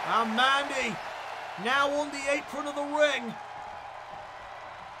 And Mandy now on the apron of the ring.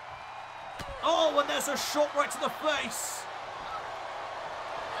 Oh, and there's a shot right to the face.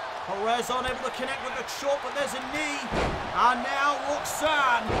 Perez unable to connect with the chop, but there's a knee. And now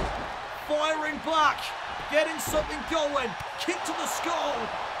Roxanne firing back, getting something going. Kick to the skull.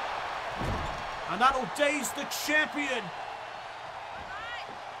 And that'll daze the champion.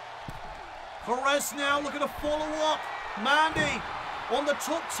 Perez now looking to follow up. Mandy on the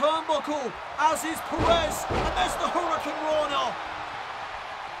top turnbuckle, as is Perez. And there's the Hurricane Rana.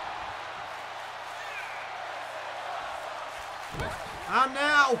 And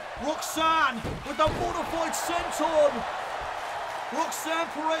now Roxanne with the modified senton. Roxanne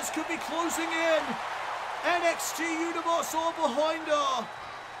Perez could be closing in. NXT Universe all behind her.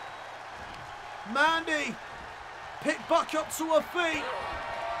 Mandy picked back up to her feet.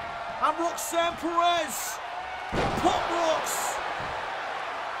 And Roxanne Perez. Pop Rocks.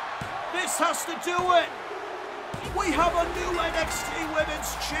 This has to do it. We have a new NXT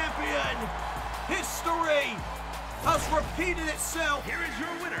Women's Champion. History has repeated itself. Here is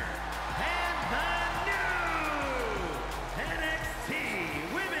your winner, and the new NXT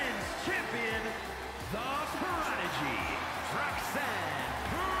Women's Champion, the Prodigy, Roxanne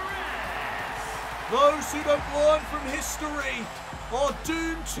Perez. Those who don't learn from history are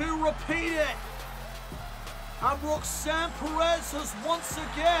doomed to repeat it. And Roxanne Perez has once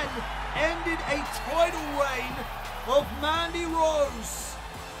again ended a title reign of Mandy Rose.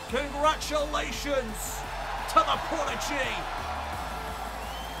 Congratulations to the Prodigy.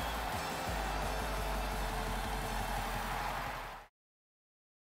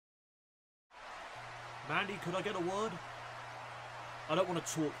 Mandy, could I get a word? I don't want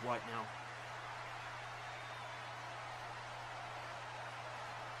to talk right now.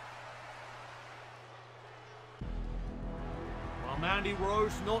 Well, Mandy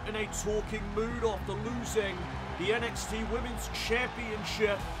Rose not in a talking mood after losing the NXT Women's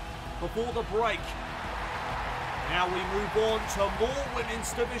Championship before the break. Now we move on to more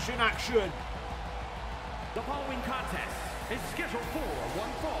women's division action. The following contest is scheduled for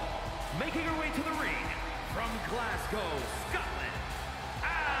one fall. Making her way to the ring from Glasgow, Scotland,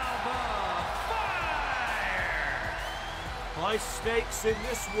 Alba Fire! High stakes in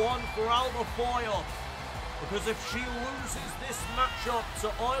this one for Alba Fire, because if she loses this matchup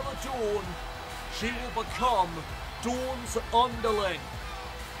to Isla Dawn, she will become Dawn's underling.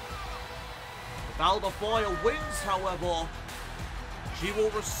 If Alba Fire wins, however, she will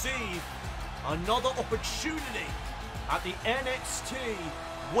receive another opportunity at the NXT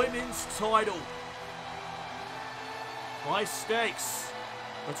Women's title. High stakes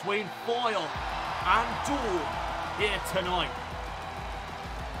between Fire and Dawn here tonight.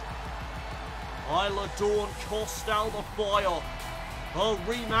 Isla Dawn cost Alba Fire her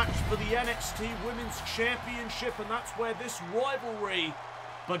rematch for the NXT Women's Championship, and that's where this rivalry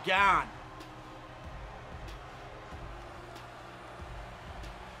began.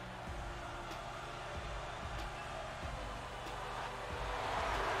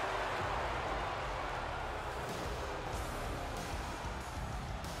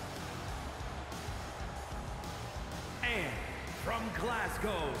 And from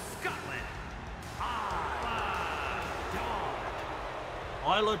Glasgow, Scotland, Isla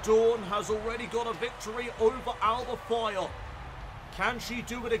Dawn. Isla Dawn has already got a victory over Alba Fire. Can she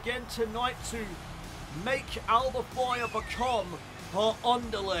do it again tonight to make Alba Fire become her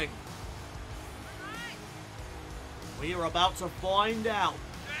underling? We are about to find out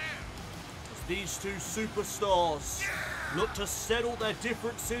as these two superstars look to settle their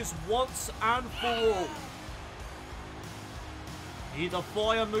differences once and for all. Either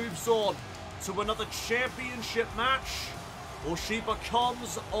Fire moves on to another championship match, or she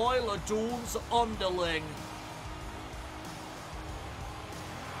becomes Isla Dawn's underling.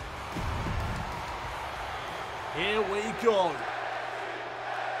 Here we go.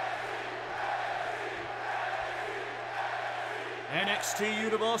 NXT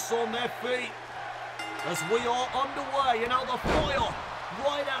Universe on their feet as we are underway, and now the Fire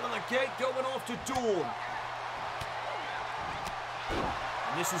right out of the gate going after Dawn.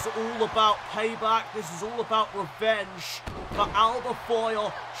 And this is all about payback. This is all about revenge for Alba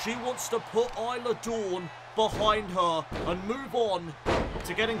Fire. She wants to put Isla Dawn behind her and move on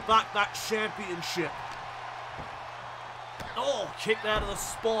to getting back that championship. Oh, kicked out of the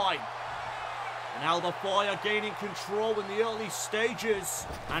spine. And now the Fire gaining control in the early stages.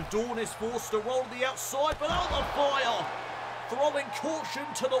 And Dawn is forced to roll to the outside, but now the Fire throwing caution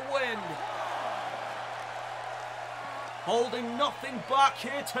to the wind. Holding nothing back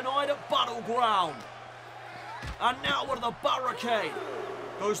here tonight at Battleground. And now into the barricade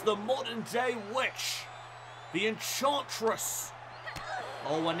goes the modern day witch, the Enchantress.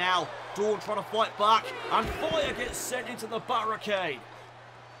 Oh, and now Dawn trying to fight back, and Fire gets sent into the barricade.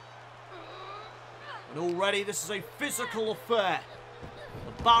 And already this is a physical affair.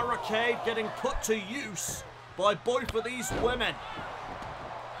 The barricade getting put to use by both of these women.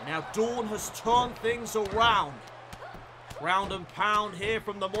 And now Dawn has turned things around. Ground and pound here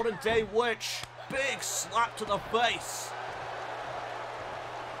from the modern day witch. Big slap to the face.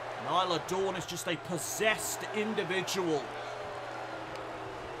 And Isla Dawn is just a possessed individual.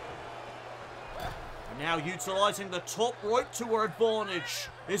 And now utilising the top rope to her advantage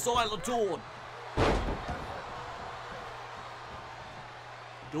is Isla Dawn.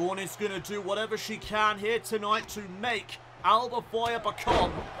 Dawn is going to do whatever she can here tonight to make Alba Fire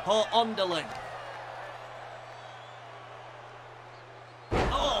become her underling.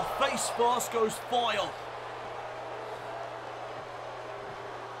 Oh, face first goes Fire.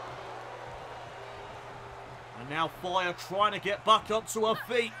 And now Fire trying to get back up to her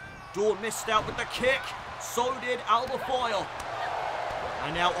feet. Dawn missed out with the kick. So did Alba Fire.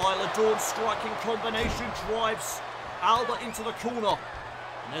 And now Isla Dawn striking combination drives Alba into the corner.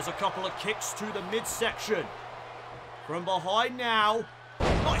 And there's a couple of kicks to the midsection. From behind now.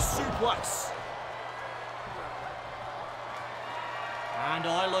 Nice suplex. And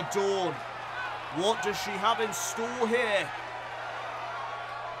Isla Dawn. What does she have in store here?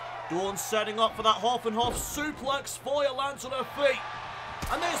 Dawn setting up for that half and half suplex. Fire lands on her feet.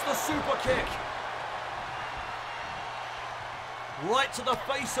 And there's the super kick. Right to the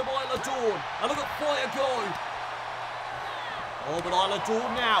face of Isla Dawn. And look at Fire go. Oh, but Isla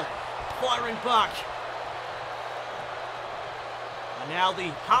Dawn now firing back. And now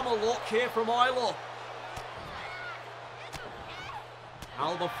the hammerlock here from Isla.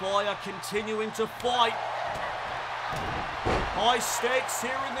 Alba Fire continuing to fight. High stakes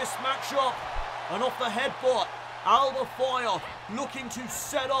here in this matchup. And off the headbutt, Alba Fire looking to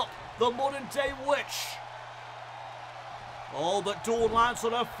set up the modern day witch. Oh, but Dawn lands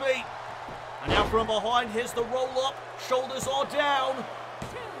on her feet. And now from behind, here's the roll up. Shoulders are down.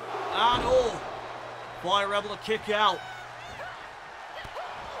 And oh, Fire able to kick out.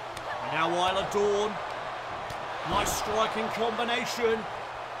 And now Isla Dawn. Nice striking combination.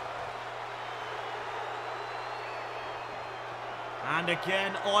 And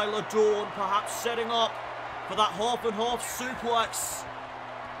again, Isla Dawn perhaps setting up for that half and half suplex.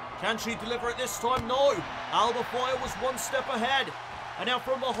 Can she deliver it this time? No. Alba Fire was one step ahead. And now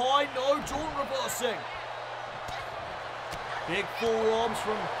from behind, no, Dawn reversing. Big forearms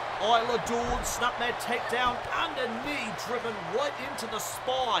from Isla Dawn, snapmare takedown and a knee driven right into the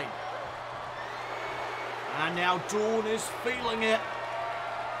spine. And now Dawn is feeling it.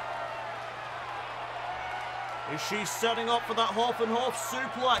 Is she setting up for that half and half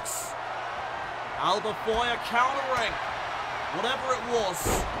suplex? Alba Fire countering, whatever it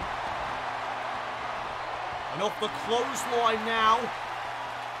was. And off the clothesline now.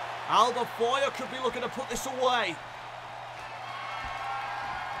 Alba Fire could be looking to put this away.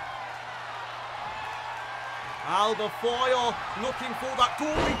 Alba Fire looking for that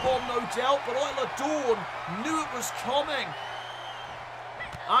glory bomb, no doubt, but Isla Dawn knew it was coming.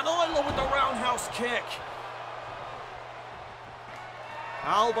 And Isla with the roundhouse kick.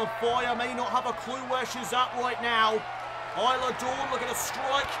 Alba Fire may not have a clue where she's at right now, Isla Dawn looking to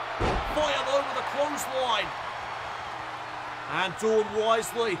strike. Fire though with a clothesline. And Dawn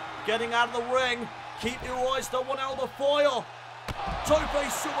wisely getting out of the ring. Keep your eyes though on Alba Fire. Tope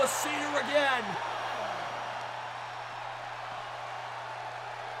Suicida again.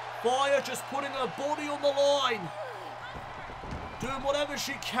 Fire just putting her body on the line. Doing whatever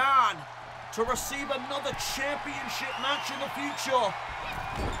she can to receive another championship match in the future.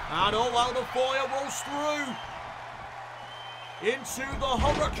 And oh, Alba Fire rolls through into the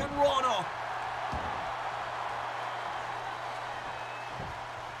Hurricane Rana.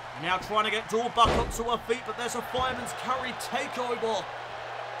 Now trying to get Dawn back up to her feet, but there's a fireman's carry takeover.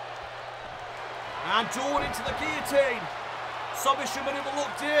 And Dawn into the guillotine. Submission maneuver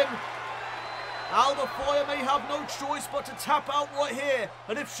locked in. Alba Fire may have no choice but to tap out right here.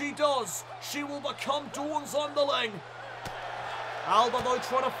 And if she does, she will become Dawn's underling. Alba though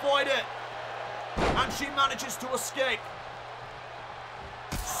trying to fight it. And she manages to escape.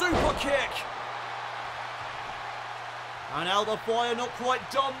 Super kick. And Alba Fire not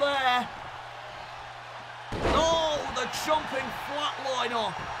quite done there. Oh, the jumping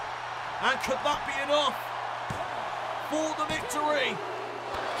flatliner. And could that be enough for the victory?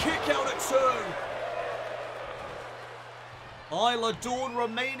 Kick out at 2. Isla Dawn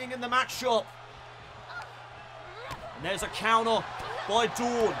remaining in the matchup. And there's a counter by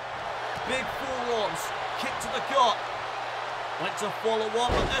Dawn. Big forearms. Kick to the gut. Went to follow up,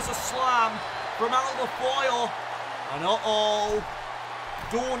 but there's a slam from Alba Fire. And uh-oh,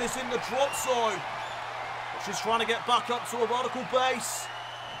 Dawn is in the drop zone. She's trying to get back up to a vertical base.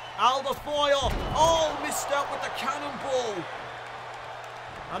 Alba Fire, oh, missed out with the cannonball.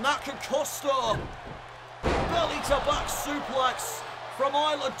 And that could cost her. Belly to back suplex from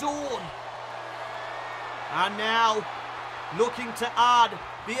Isla Dawn. And now, looking to add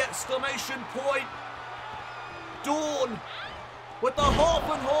the exclamation point. Dawn with the half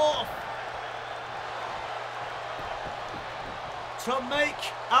and half. To make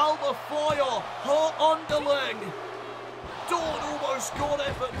Alba Fire her underling. Dawn almost got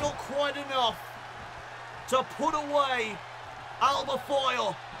it, but not quite enough to put away Alba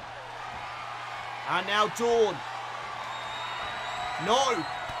Fire. And now Dawn. No,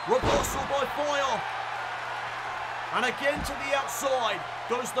 reversal by Fire. And again to the outside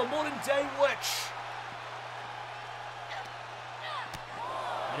goes the modern day witch.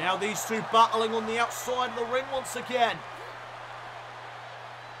 And now these two battling on the outside of the ring once again.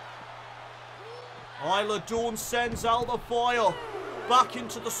 Isla Dawn sends Alba Fire back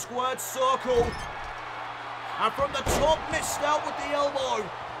into the squared circle. And from the top, missed out with the elbow.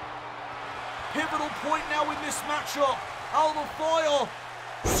 Pivotal point now in this matchup. Alba Fire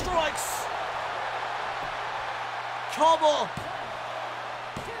strikes. Cover.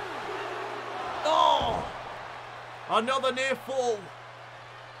 Oh! Another near fall.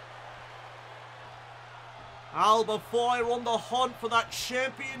 Alba Fire on the hunt for that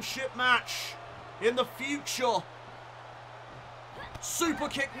championship match in the future. Super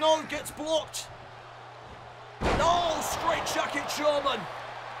kick, no, gets blocked. No, straight jacket German.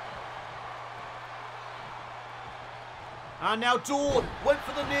 And now Dawn went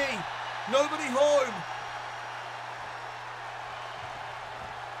for the knee. Nobody home.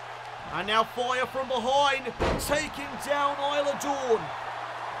 And now Fire from behind, taking down Isla Dawn.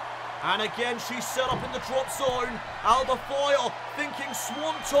 And again, she's set up in the drop zone. Alba Fire thinking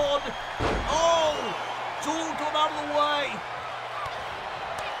swanton. Oh! Dawn got out of the way.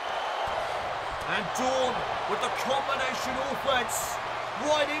 And Dawn with the combination offense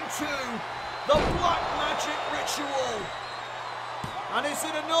right into the Black Magic Ritual. And is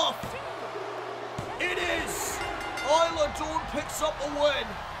it enough? It is! Isla Dawn picks up the win.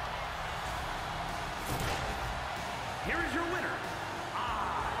 Here is your winner,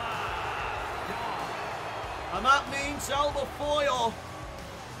 And that means Alba Fire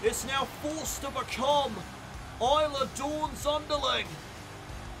is now forced to become Isla Dawn's underling.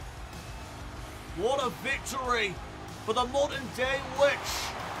 What a victory for the modern day witch.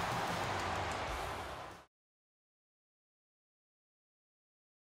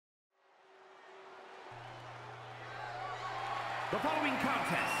 The following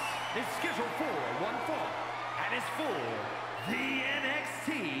contest is scheduled for one fall and is for the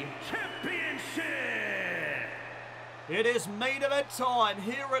NXT Championship. It is main event time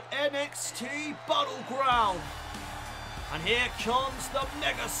here at NXT Battleground. And here comes the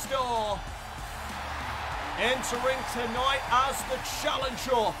megastar. Entering tonight as the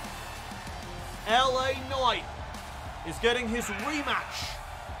challenger. LA Knight is getting his rematch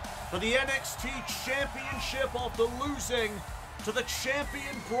for the NXT Championship after losing to the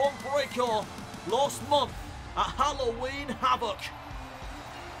champion Bron Breakker last month at Halloween Havoc.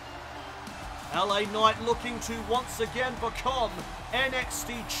 LA Knight looking to once again become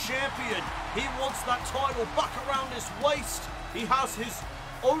NXT champion. He wants that title back around his waist. He has his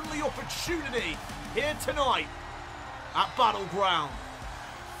only opportunity here tonight at Battleground.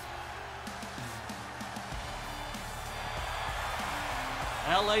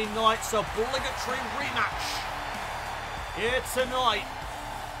 LA Knight's obligatory rematch here tonight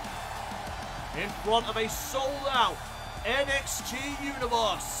in front of a sold-out NXT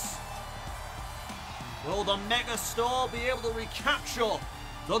universe. Will the megastar be able to recapture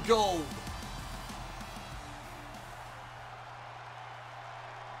the gold?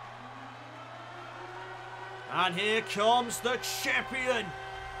 And here comes the champion.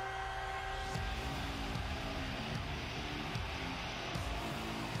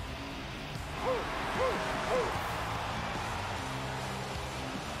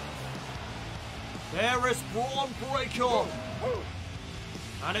 There is Bron Breakker.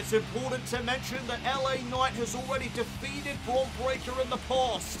 And it's important to mention that LA Knight has already defeated Bron Breakker in the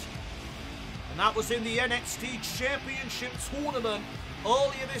past. And that was in the NXT Championship Tournament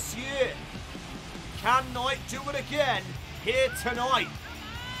earlier this year. Can Knight do it again here tonight?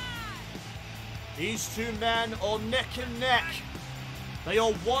 These two men are neck and neck. They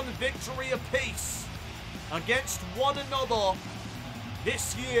are one victory apiece against one another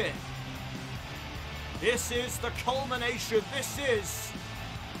this year. This is the culmination. This is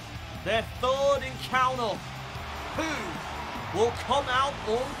their third encounter. Who will come out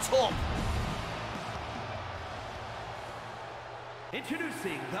on top?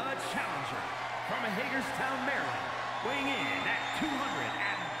 Introducing the challenger from Hagerstown, Maryland, weighing in at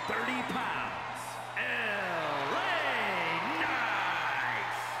 230 pounds, LA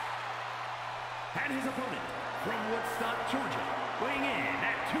Knight. And his opponent from Woodstock, Georgia, weighing in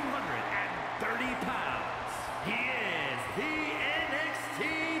at 230 pounds, he is the NXT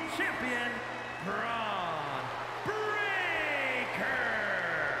champion, Bron Breakker.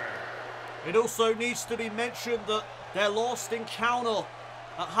 It also needs to be mentioned that their last encounter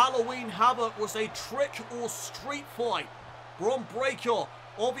at Halloween Havoc was a trick or street fight. Bron Breakker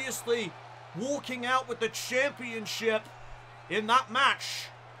obviously walking out with the championship in that match.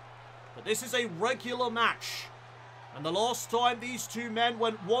 But this is a regular match. And the last time these two men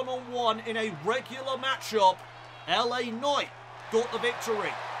went one-on-one in a regular matchup, LA Knight got the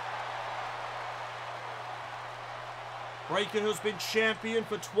victory. Breakker has been champion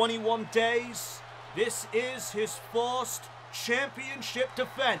for 21 days. This is his first championship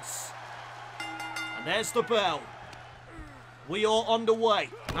defense. And there's the bell. We are underway.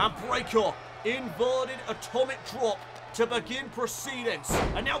 And Breakker, inverted atomic drop to begin proceedings.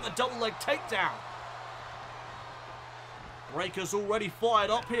 And now the double leg takedown. Breakker's already fired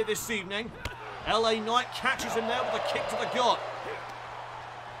up here this evening. LA Knight catches him there with a kick to the gut.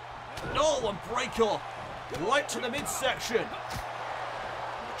 No, and Breakker right to the midsection.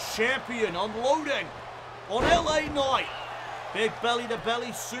 Champion unloading on LA Knight. Big belly to belly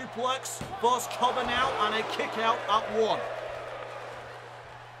suplex. First cover now and a kick out at one.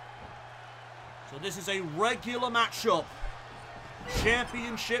 So this is a regular matchup.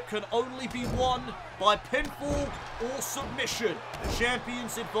 Championship can only be won by pinfall or submission.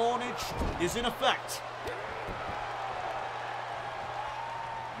 Champion's advantage is in effect.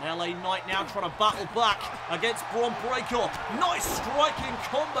 And LA Knight now trying to battle back against Bron Breakker. Nice striking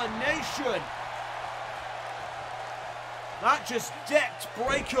combination. That just decked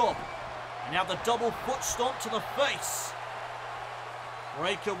Breakker. And now the double foot stomp to the face.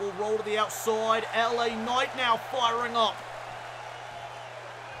 Breakker will roll to the outside. LA Knight now firing up.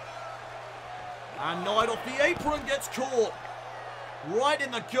 And Knight off the apron gets caught. Right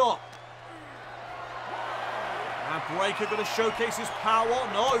in the gut. And Breakker going to showcase his power.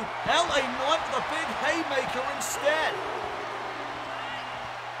 No. LA Knight with a big haymaker instead.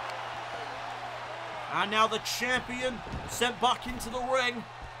 And now the champion sent back into the ring.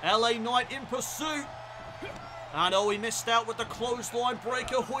 LA Knight in pursuit. And oh, he missed out with the clothesline.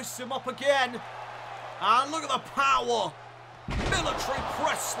 Breakker hoists him up again. And look at the power. Military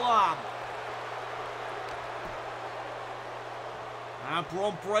press slam. And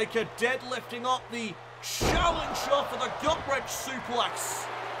Bron Breakker deadlifting up the challenger for the gut-wrench suplex.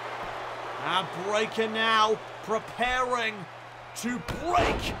 And Breakker now preparing to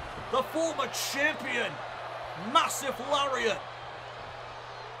break the former champion. Massive lariat.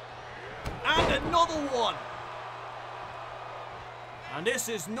 And another one. And this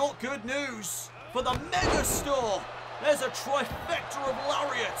is not good news for the megastar. There's a trifecta of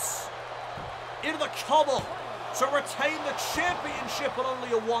lariats. Into the cover to retain the championship at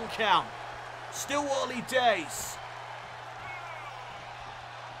only a 1 count. Still early days.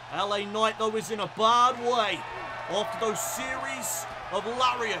 LA Knight, though, is in a bad way after those series of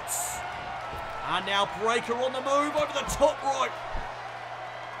lariats. And now Breaker on the move over the top rope.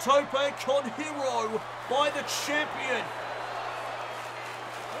 Tope con hero by the champion.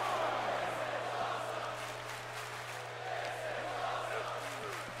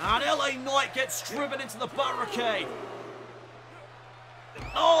 And LA Knight gets driven into the barricade.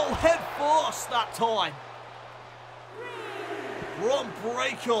 Oh, head first that time. Bron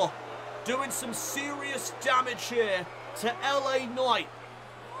Breakker doing some serious damage here to LA Knight.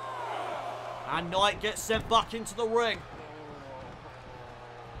 And Knight gets sent back into the ring.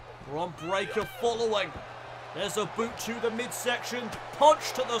 Bron Breakker following. There's a boot to the midsection.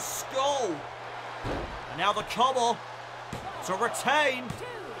 Punch to the skull. And now the cover to retain.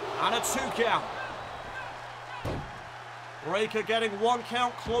 And a 2 count. Breakker getting 1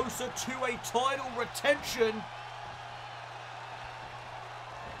 count closer to a title retention.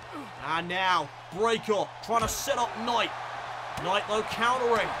 And now Breakker trying to set up Knight. Knight though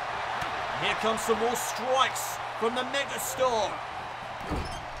countering. Here comes some more strikes from the megastar.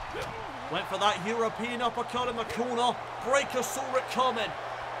 Went for that European uppercut in the corner. Breakker saw it coming.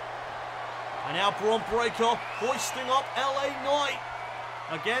 And now Bron Breakker hoisting up LA Knight.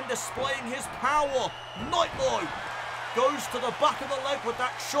 Again displaying his power. Knight though goes to the back of the leg with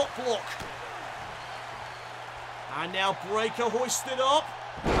that shot block. And now Breakker hoisted up.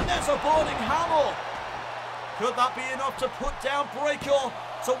 And there's a burning hammer. Could that be enough to put down Breakker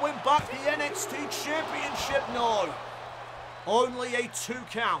to win back the NXT Championship? No. Only a 2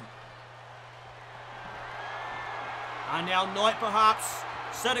 count. And now Knight perhaps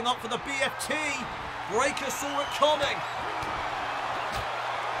setting up for the BFT. Breakker saw it coming.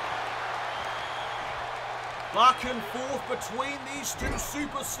 Back and forth between these two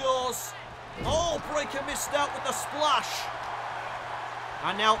superstars. Oh, Breakker missed out with the splash.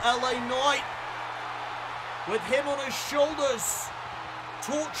 And now LA Knight with him on his shoulders.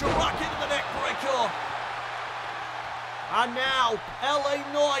 Torture rack into the neck breaker. And now LA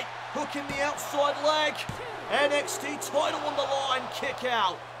Knight hooking the outside leg. NXT title on the line, kick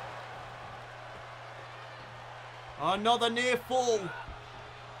out. Another near fall.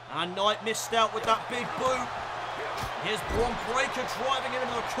 And Knight missed out with that big boot. Here's Bron Breakker driving him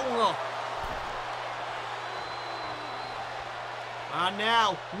into the corner. And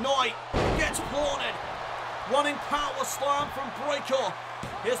now Knight gets planted. Running power slam from Breakker.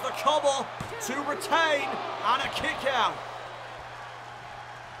 Here's the cover to retain and a kick out.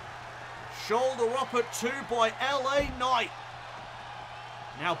 Shoulder up at 2 by LA Knight.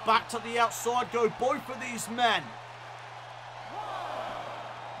 Now back to the outside go both of these men.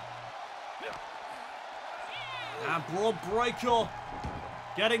 And Bron Breakker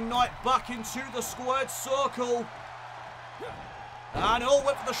getting Knight back into the squared circle. And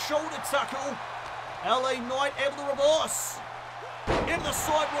went for the shoulder tackle. LA Knight able to reverse. Into the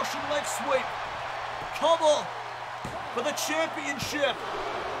side Russian leg sweep. Cover for the championship.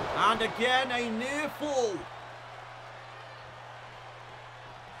 And again a near fall.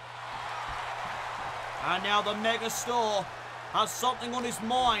 And now the megastar has something on his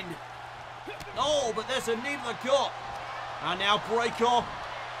mind. Oh, but there's a knee to the gut. And now Breakker.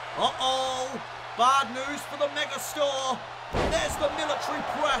 Uh-oh. Bad news for the megastar. There's the military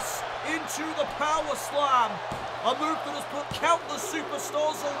press into the power slam. A move that has put countless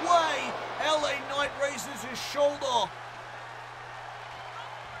superstars away. LA Knight raises his shoulder.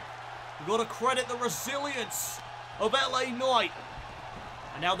 You've got to credit the resilience of LA Knight.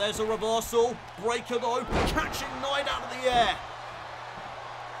 And now there's a reversal. Breakker though, catching Knight out of the air.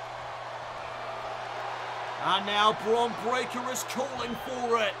 And now Bron Breakker is calling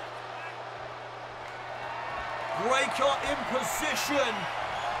for it. Breakker in position.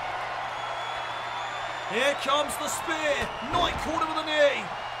 Here comes the spear. Knight caught him with a knee.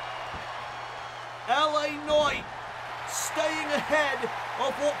 LA Knight staying ahead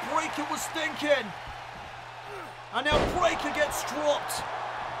of what Breakker was thinking. And now Breakker gets dropped.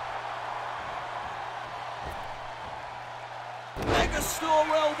 Megastar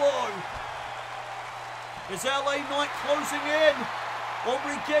elbow. Is LA Knight closing in on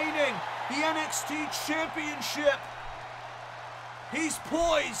regaining the NXT Championship? He's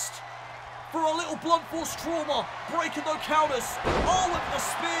poised for a little blunt force trauma. Breakker though counters. Oh, with the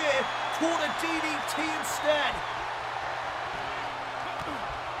spear. Caught a DDT instead.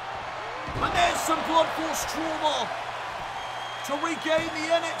 And there's some blunt force trauma to regain the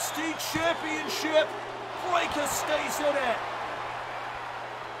NXT Championship. Breakker stays in it.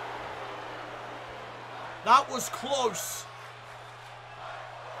 That was close.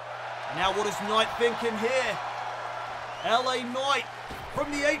 Now what is Knight thinking here? LA Knight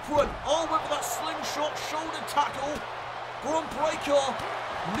from the apron. Oh, with that slingshot shoulder tackle. Bron breaker.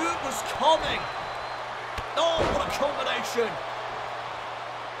 Knew it was coming. Oh, what a combination.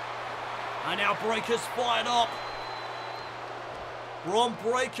 And now Breaker's fired up. Bron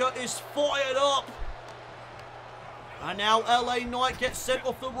Breaker is fired up. And now LA Knight gets sent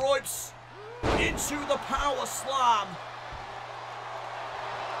off the ropes into the power slam.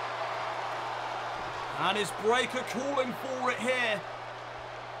 And is Breaker calling for it here?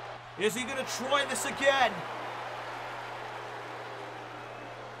 Is he going to try this again?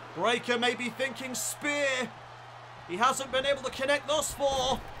 Breaker may be thinking spear. He hasn't been able to connect thus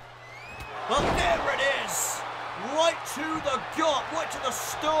far. But there it is. Right to the gut, right to the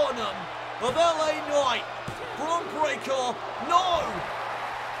sternum of LA Knight. Bron Breaker, no!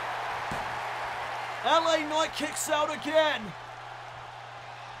 LA Knight kicks out again.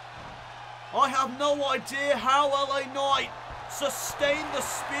 I have no idea how LA Knight sustained the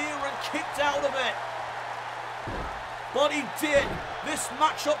spear and kicked out of it. But he did. This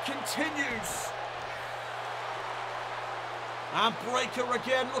matchup continues. And Breaker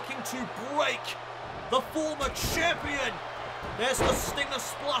again looking to break the former champion. There's the Stinger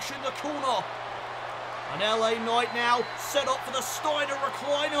splash in the corner. And LA Knight now set up for the Steiner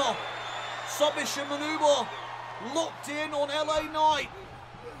recliner. Submission maneuver locked in on LA Knight.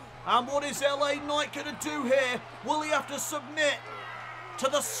 And what is LA Knight going to do here? Will he have to submit to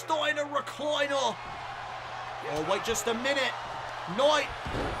the Steiner recliner? Oh, wait just a minute. Knight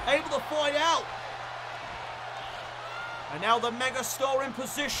able to find out. And now the Megastar in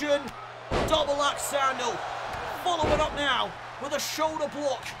position. Double axe handle. Following up now with a shoulder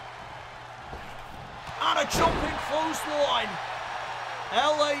block. And a jumping clothesline.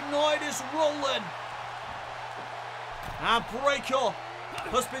 LA Knight is rolling. And Breaker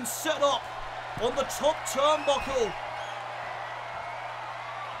has been set up on the top turnbuckle.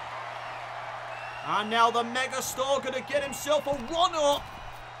 And now the Megastar going to get himself a run-up.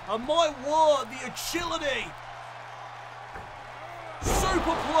 And my word, the agility.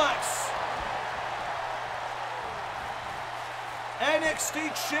 Superplex.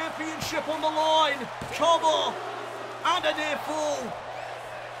 NXT Championship on the line. Cover. And a near fall.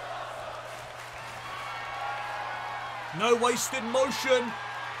 No wasted motion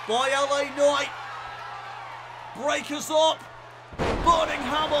by LA Knight. Breakers up. Burning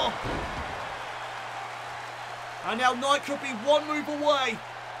hammer. And now Knight could be one move away.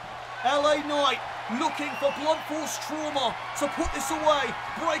 LA Knight looking for blunt force trauma to put this away.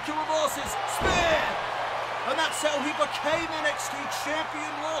 Breaker reverses. Spear. And that's how he became NXT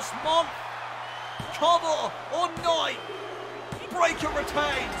champion last month. Cover on Knight. Breaker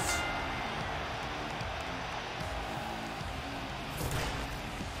retains.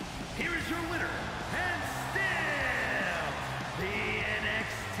 Here is your winner, and still the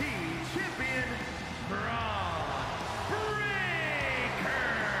NXT champion, Bron Breaker.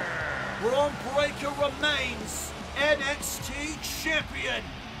 Bron Breaker remains NXT champion.